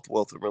 So health,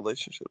 wealth, and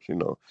relationships. Yeah.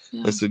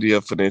 Like, so do you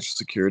have financial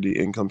security,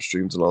 income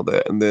streams, and all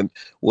that? And then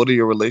what are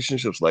your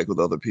relationships like with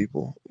other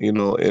people? And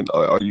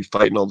are you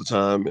fighting all the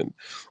time? And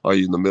are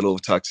you in the middle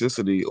of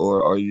toxicity,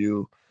 or are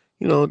you,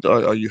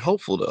 are you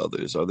helpful to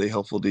others? Are they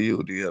helpful to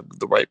you? Do you have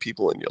the right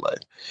people in your life?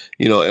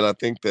 And I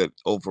think that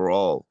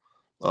overall,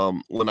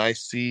 when I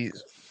see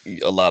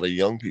a lot of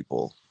young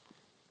people,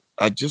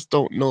 I just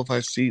don't know if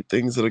I see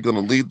things that are going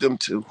to lead them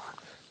to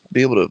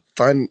be able to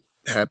find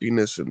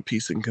happiness and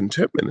peace and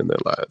contentment in their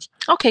lives.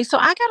 Okay, so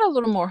I got a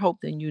little more hope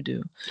than you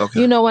do.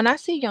 Okay. When I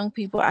see young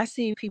people, I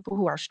see people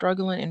who are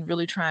struggling and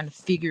really trying to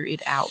figure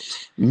it out.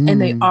 And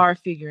they are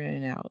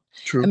figuring it out.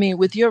 True. I mean,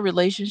 with your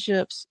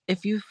relationships,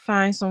 if you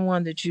find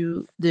someone that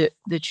you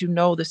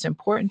know that's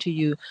important to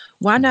you,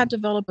 why not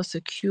develop a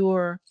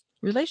secure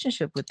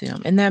relationship with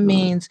them. And that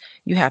means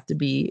you have to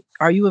be,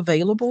 are you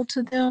available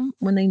to them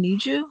when they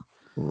need you?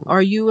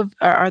 Mm.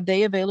 Are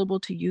they available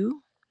to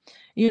you?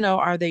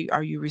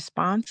 Are you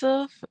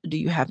responsive? Do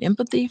you have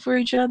empathy for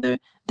each other?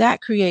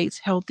 That creates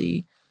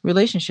healthy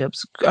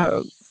relationships,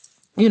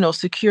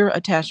 secure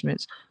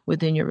attachments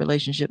within your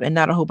relationship, and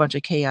not a whole bunch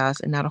of chaos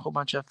and not a whole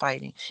bunch of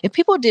fighting. If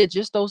people did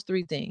just those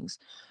three things,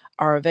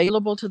 are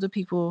available to the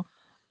people,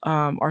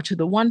 or to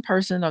the one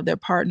person of their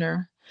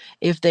partner,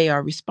 if they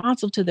are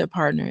responsive to their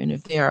partner, and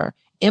if they are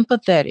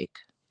empathetic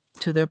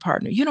to their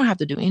partner, you don't have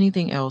to do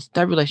anything else.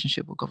 That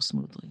relationship will go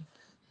smoothly.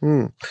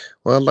 Hmm.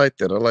 Well, I like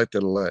that. I like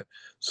that a lot.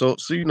 So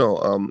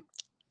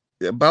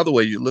yeah, by the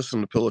way, you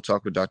listen to Pillow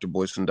Talk with Dr.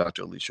 Boyce and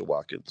Dr. Alicia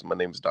Watkins. My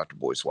name is Dr.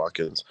 Boyce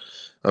Watkins.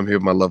 I'm here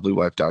with my lovely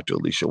wife, Dr.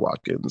 Alicia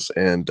Watkins,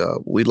 and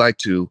we like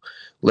to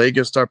lay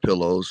against our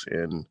pillows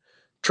and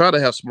try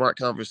to have smart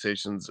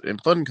conversations and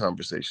fun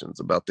conversations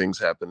about things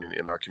happening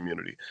in our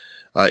community.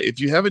 If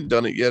you haven't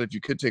done it yet, if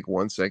you could take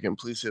 1 second,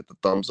 please hit the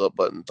thumbs up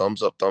button.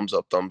 Thumbs up, thumbs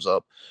up, thumbs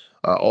up.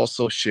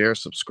 Also share,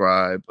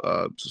 subscribe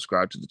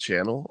to the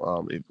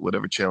channel,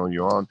 whatever channel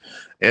you're on.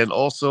 And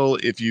also,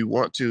 if you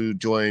want to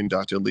join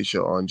Dr.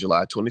 Alicia on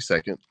July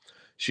 22nd,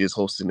 she is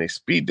hosting a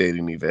speed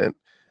dating event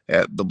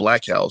at the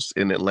Black House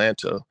in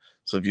Atlanta.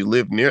 So if you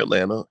live near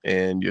Atlanta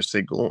and you're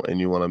single and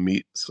you want to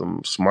meet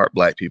some smart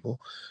Black people,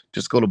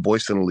 just go to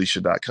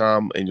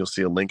boyceandalicia.com and you'll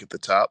see a link at the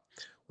top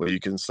where you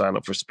can sign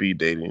up for speed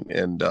dating,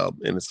 and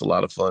it's a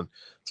lot of fun.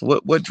 So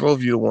what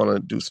drove you to want to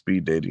do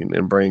speed dating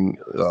and bring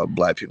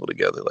Black people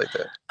together like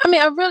that? I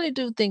mean, I really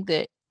do think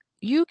that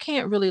you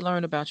can't really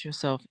learn about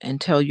yourself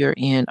until you're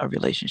in a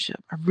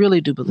relationship. I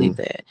really do believe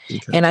that.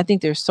 Okay. And I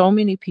think there's so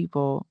many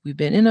people, we've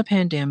been in a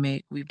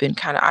pandemic, we've been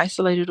kind of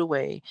isolated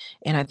away.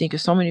 And I think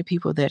there's so many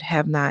people that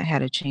have not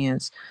had a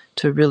chance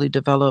to really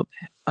develop,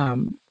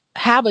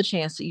 have a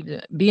chance to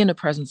even be in the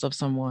presence of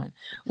someone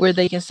where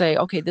they can say,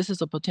 okay, this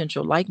is a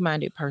potential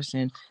like-minded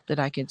person that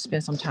I can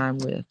spend some time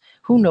with.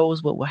 Who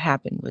knows what will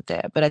happen with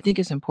that? But I think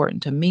it's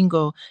important to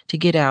mingle, to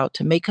get out,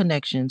 to make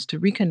connections, to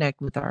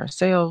reconnect with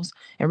ourselves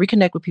and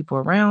reconnect with people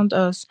around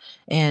us.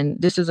 And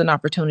this is an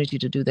opportunity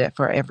to do that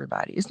for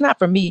everybody. It's not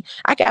for me.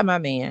 I got my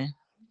man.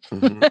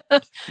 Mm-hmm.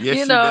 Yes,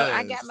 she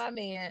I got does. my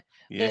man.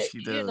 Yes, But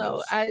she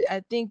does.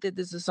 I think that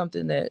this is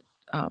something that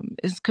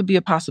could be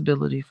a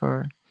possibility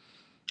for.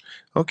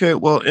 Okay,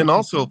 well, and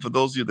also for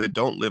those of you that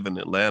don't live in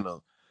Atlanta,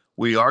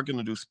 we are going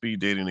to do speed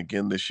dating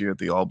again this year at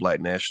the All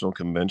Black National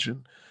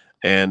Convention.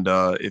 And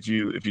if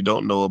you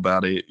don't know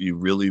about it, you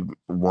really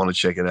want to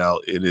check it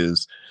out. It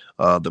is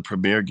the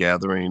premier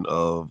gathering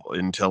of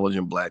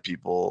intelligent Black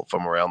people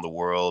from around the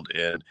world,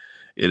 and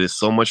it is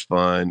so much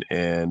fun.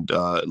 And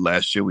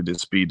last year we did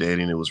speed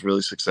dating; it was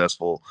really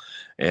successful.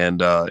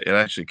 And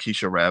actually,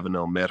 Keisha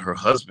Ravenel met her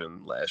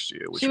husband last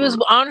year, which She was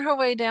on her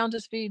way down to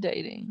speed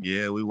dating.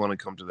 yeah, we want to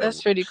come to that.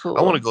 That's pretty I want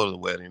cool. to go to the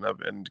wedding. I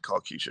need to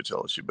call Keisha,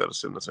 tell her she better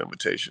send us an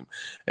invitation.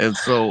 And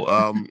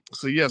so,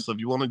 so yeah, so if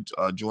you want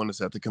to join us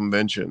at the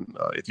convention,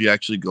 if you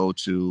actually go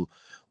to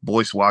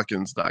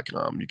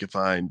boycewatkins.com, you can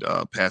find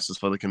passes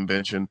for the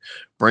convention.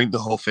 Bring the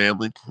whole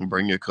family,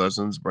 bring your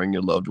cousins, bring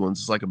your loved ones.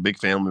 It's like a big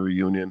family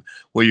reunion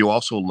where you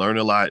also learn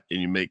a lot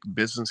and you make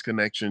business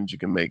connections. You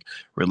can make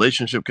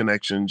relationship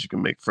connections. You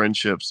can make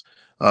friendships.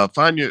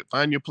 Find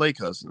your play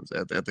cousins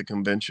at the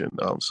convention.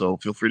 So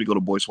feel free to go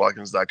to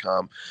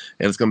boycewatkins.com,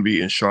 and it's going to be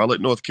in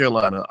Charlotte, North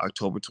Carolina,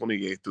 October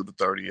 28th through the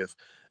 30th.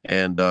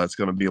 And it's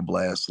going to be a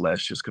blast.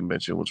 Last year's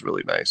convention was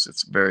really nice.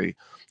 It's very,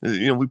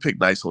 we pick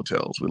nice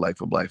hotels. We like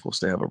for Black folks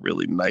to have a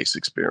really nice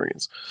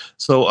experience.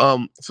 So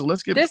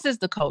let's get. This is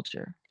the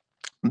culture.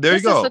 There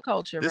you go. This is the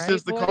culture, This right,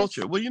 is the boys?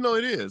 culture. Well,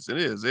 it is. It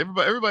is.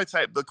 Everybody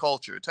type the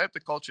culture. Type the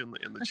culture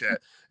in the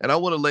chat. And I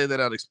want to lay that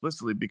out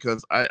explicitly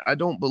because I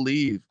don't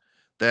believe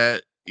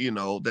that,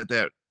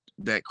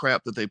 that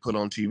crap that they put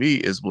on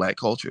TV is Black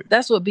culture.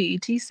 That's what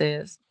BET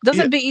says.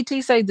 Doesn't BET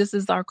say this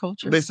is our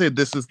culture? They say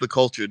this is the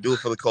culture. Do it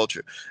for the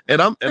culture.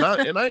 And I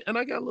got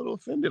a little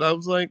offended. I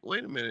was like,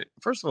 wait a minute.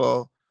 First of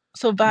all,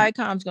 so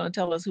Viacom's going to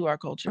tell us who our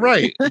culture is.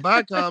 Right.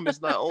 Viacom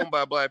is not owned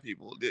by Black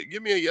people.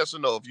 Give me a yes or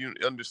no if you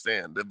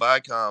understand that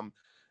Viacom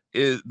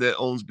that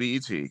owns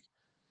BET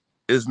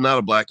is not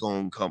a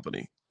Black-owned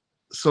company.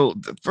 So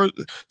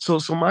so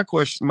my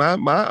question,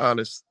 my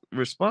honest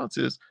response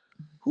is,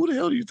 who the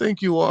hell do you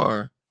think you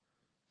are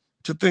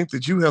to think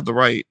that you have the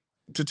right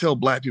to tell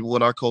Black people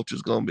what our culture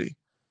is going to be?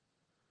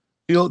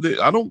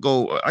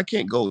 I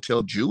can't go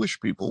tell Jewish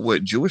people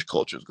what Jewish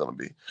culture is going to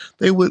be.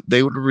 They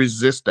would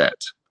resist that.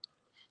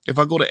 If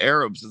I go to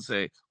Arabs and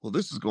say, well,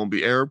 this is going to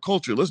be Arab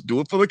culture, let's do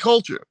it for the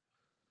culture.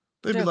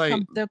 They'd be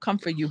like, they'll come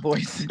for you,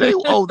 boys. they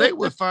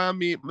would find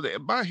me.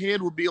 My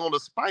head would be on a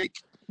spike.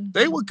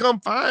 They would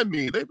come find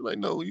me. They'd be like,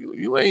 no,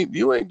 you ain't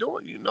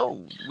doing,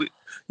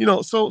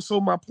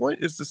 So my point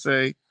is to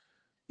say,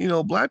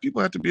 Black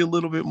people have to be a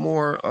little bit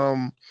more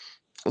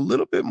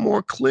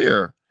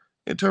clear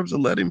in terms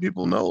of letting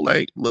people know,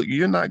 like, look,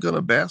 you're not going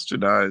to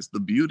bastardize the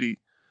beauty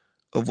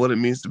of what it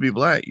means to be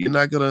Black. You're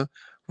not going to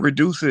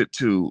reduce it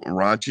to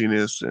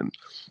raunchiness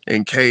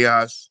and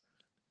chaos.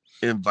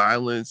 and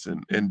violence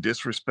and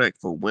disrespect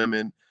for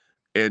women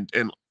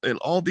and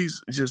all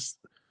these just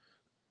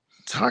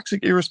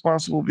toxic,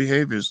 irresponsible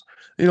behaviors.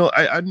 You know,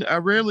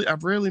 I've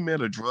rarely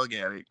met a drug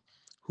addict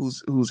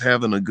who's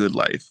having a good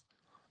life.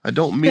 I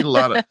don't meet a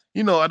lot of,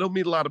 I don't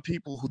meet a lot of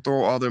people who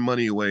throw all their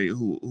money away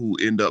who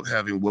end up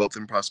having wealth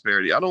and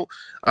prosperity. I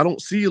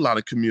don't see a lot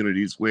of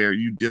communities where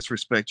you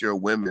disrespect your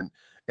women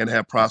and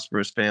have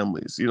prosperous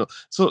families.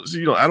 So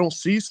I don't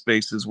see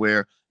spaces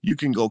where you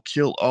can go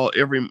kill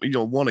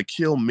want to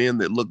kill men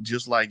that look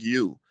just like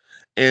you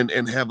and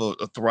have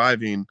a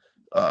thriving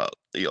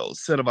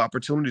set of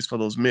opportunities for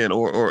those men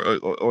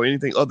or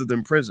anything other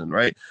than prison,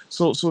 right?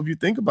 So if you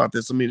think about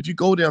this, I mean, if you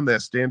go down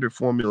that standard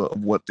formula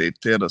of what they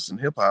fed us in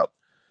hip hop,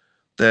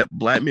 that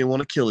black men want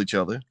to kill each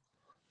other,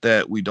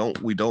 that we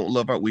don't we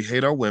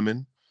hate our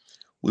women,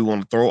 we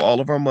want to throw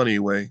all of our money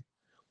away,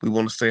 we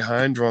want to stay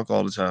high and drunk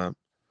all the time,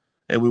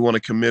 and we want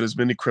to commit as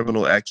many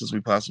criminal acts as we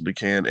possibly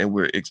can, and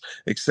we're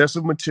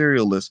excessive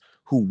materialists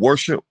who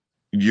worship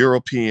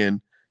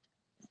European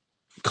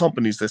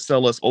companies that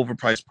sell us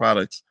overpriced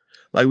products.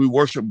 Like we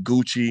worship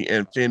Gucci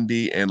and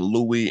Fendi and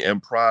Louis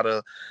and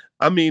Prada.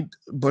 I mean,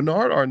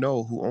 Bernard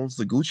Arnault, who owns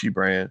the Gucci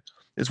brand,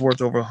 is worth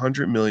over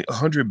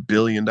 $100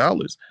 billion.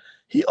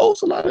 He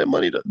owes a lot of that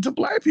money to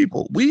black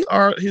people. We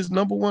are his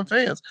number one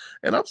fans.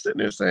 And I'm sitting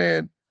there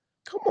saying,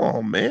 come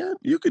on, man,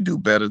 you could do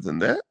better than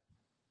that.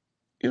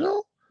 You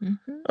know?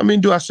 Mm-hmm. I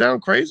mean, do I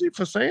sound crazy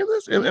for saying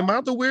this? Am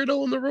I the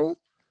weirdo in the room?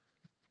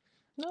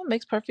 No, it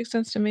makes perfect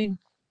sense to me.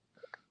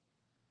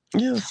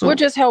 Yeah, so we're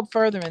just help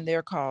furthering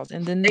their cause,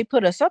 and then they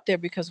put us up there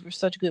because we're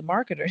such good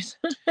marketers.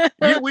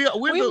 we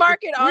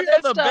market all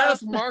that the stuff.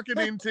 best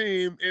marketing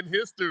team in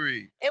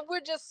history, and we're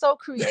just so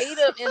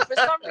creative. And for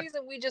some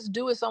reason, we just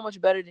do it so much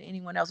better than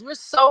anyone else. We're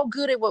so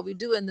good at what we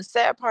do, and the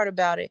sad part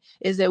about it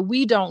is that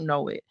we don't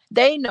know it.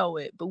 They know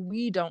it, but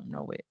we don't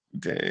know it.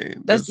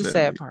 Dang, that's the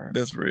sad part.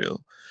 That's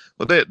real.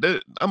 But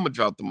I'm gonna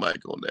drop the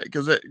mic on that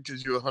because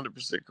you're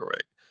 100%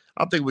 correct.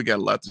 I think we got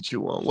a lot to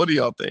chew on. What do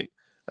y'all think?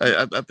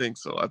 I think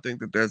so. I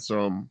think that's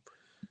all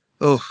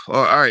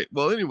right.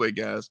 Well, anyway,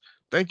 guys,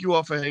 thank you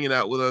all for hanging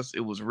out with us.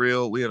 It was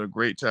real. We had a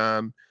great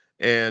time.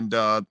 And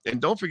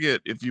don't forget,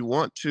 if you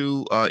want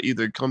to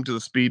either come to the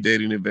speed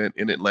dating event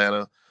in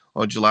Atlanta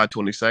on July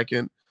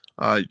 22nd,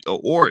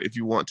 or if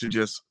you want to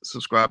just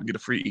subscribe and get a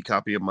free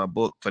e-copy of my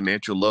book,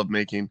 Financial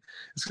Lovemaking.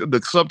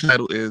 The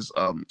subtitle is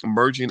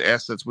Merging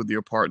Assets with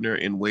Your Partner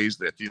in Ways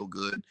That Feel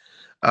Good.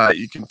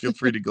 You can feel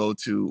free to go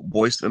to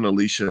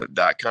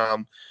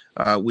boyceandalicia.com.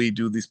 We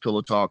do these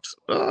pillow talks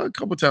a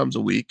couple times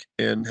a week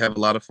and have a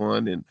lot of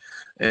fun.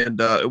 And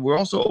we're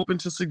also open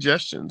to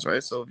suggestions,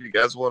 right? So if you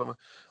guys want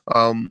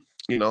to,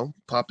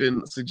 pop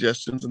in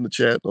suggestions in the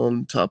chat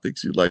on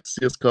topics you'd like to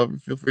see us cover,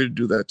 feel free to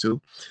do that too.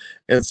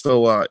 And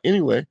so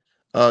anyway,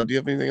 do you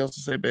have anything else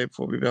to say, babe,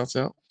 before we bounce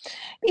out?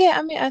 Yeah,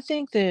 I mean, I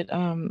think that,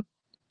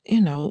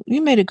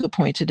 you made a good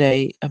point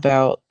today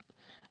about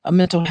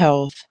mental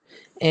health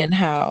and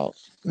how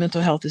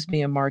mental health is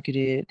being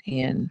marketed.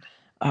 And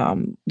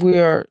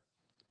we're,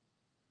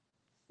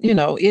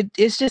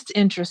 it's just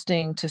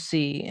interesting to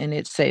see, and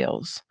it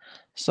sells.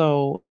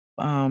 So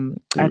I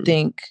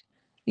think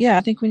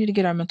we need to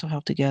get our mental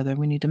health together.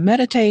 We need to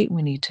meditate.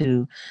 We need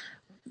to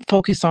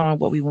focus on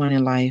what we want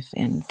in life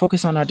and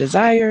focus on our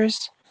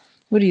desires.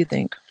 What do you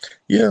think?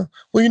 Yeah.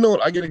 Well, you know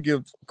what? I got to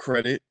give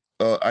credit.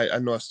 I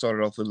know I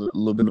started off with a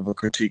little bit of a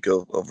critique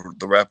of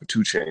the rapper 2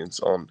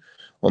 Chainz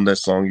on that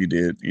song you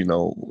did,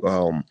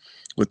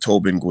 with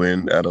Tobin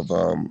Gwen out of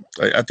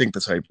I think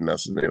that's how you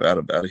pronounce his name, out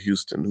of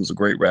Houston, who's a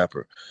great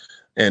rapper.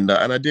 And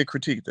I did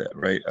critique that,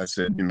 right? I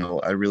said,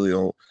 I really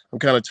don't. I'm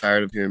kind of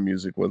tired of hearing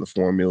music where the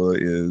formula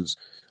is,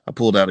 I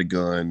pulled out a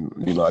gun,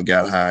 I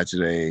got high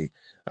today.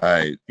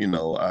 I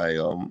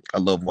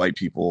love white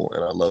people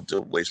and I love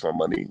to waste my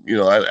money.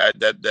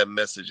 That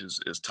message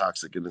is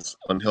toxic and it's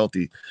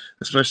unhealthy,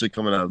 especially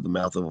coming out of the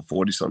mouth of a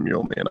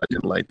 40-something-year-old man. I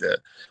didn't like that.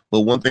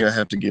 But one thing I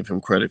have to give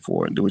him credit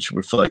for, and which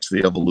reflects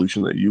the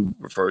evolution that you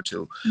referred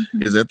to,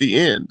 is at the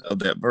end of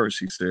that verse,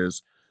 he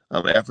says,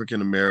 I'm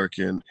African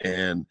American,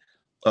 and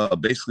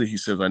basically he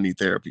says, I need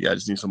therapy. I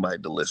just need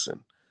somebody to listen.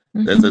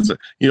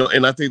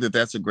 And I think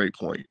that's a great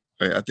point.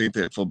 Right? I think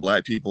that for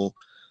Black people,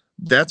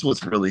 that's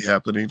what's really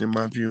happening in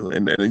my view.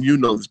 And you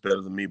know this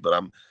better than me, but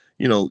I'm,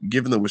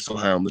 given that we're so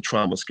high on the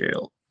trauma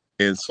scale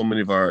and so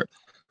many of our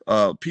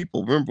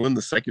people, remember in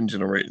the second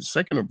or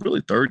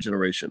really third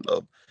generation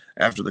of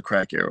after the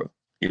crack era,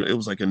 it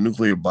was like a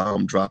nuclear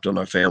bomb dropped on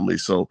our family.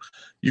 So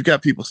you've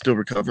got people still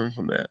recovering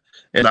from that.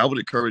 And I would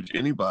encourage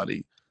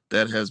anybody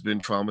that has been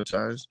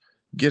traumatized,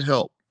 get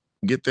help,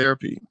 get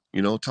therapy,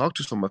 talk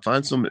to someone,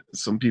 find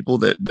some people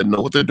that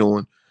know what they're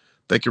doing,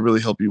 that can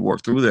really help you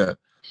work through that.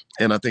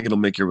 And I think it'll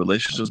make your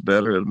relationships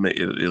better. It'll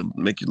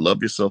make you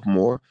love yourself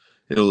more.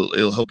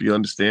 It'll help you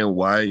understand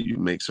why you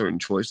make certain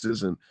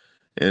choices,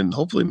 and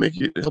hopefully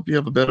help you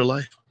have a better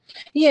life.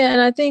 Yeah,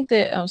 and I think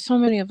that so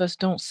many of us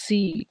don't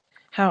see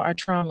how our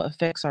trauma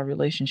affects our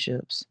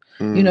relationships.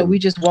 You know, Mm, we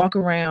just walk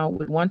around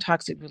with one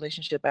toxic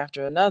relationship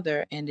after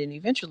another, and then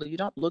eventually you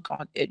don't look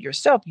on at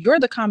yourself. You're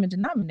the common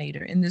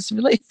denominator in this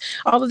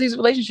all of these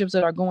relationships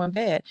that are going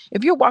bad.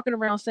 If you're walking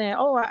around saying,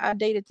 "Oh, I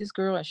dated this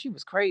girl and she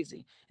was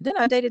crazy," then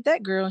I dated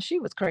that girl and she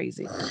was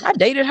crazy. I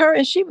dated her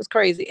and she was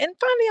crazy. And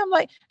finally, I'm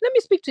like, let me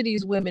speak to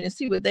these women and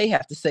see what they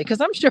have to say,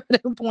 because I'm sure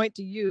they'll point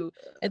to you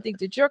and think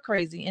that you're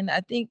crazy. And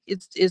I think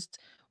it's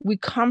we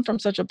come from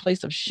such a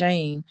place of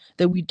shame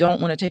that we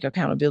don't want to take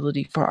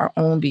accountability for our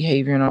own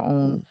behavior and our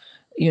own,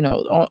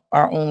 mm,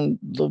 our own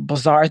little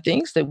bizarre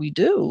things that we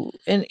do,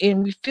 and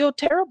we feel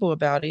terrible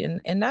about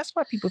it, and that's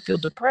why people feel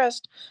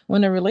depressed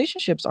when their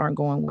relationships aren't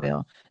going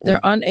well. They're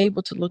mm,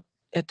 unable to look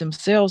at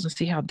themselves and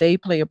see how they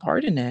play a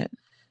part in that.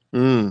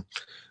 mm.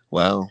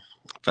 Wow.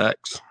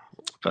 Facts.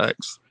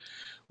 Facts.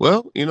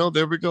 Well,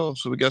 there we go.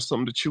 So we got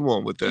something to chew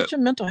on with that. Get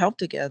your mental health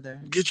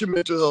together. Get your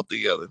mental health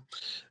together.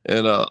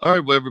 And all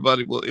right, well,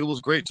 everybody, well, it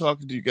was great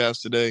talking to you guys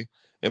today.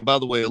 And by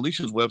the way,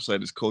 Alicia's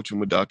website is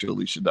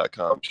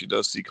coachingwithdralicia.com. She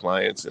does see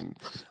clients and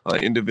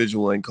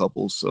individual and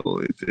couples. So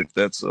if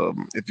that's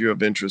if you're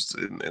of interest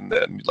in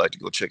that and you'd like to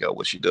go check out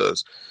what she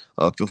does,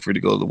 feel free to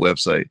go to the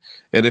website.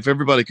 And if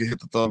everybody could hit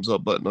the thumbs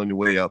up button on your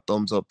way out,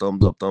 thumbs up,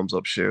 thumbs up, thumbs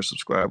up, share,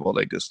 subscribe, all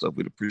that good stuff,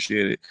 we'd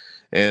appreciate it.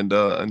 And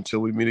until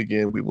we meet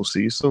again, we will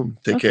see you soon.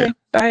 Take care.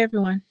 Bye,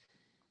 everyone.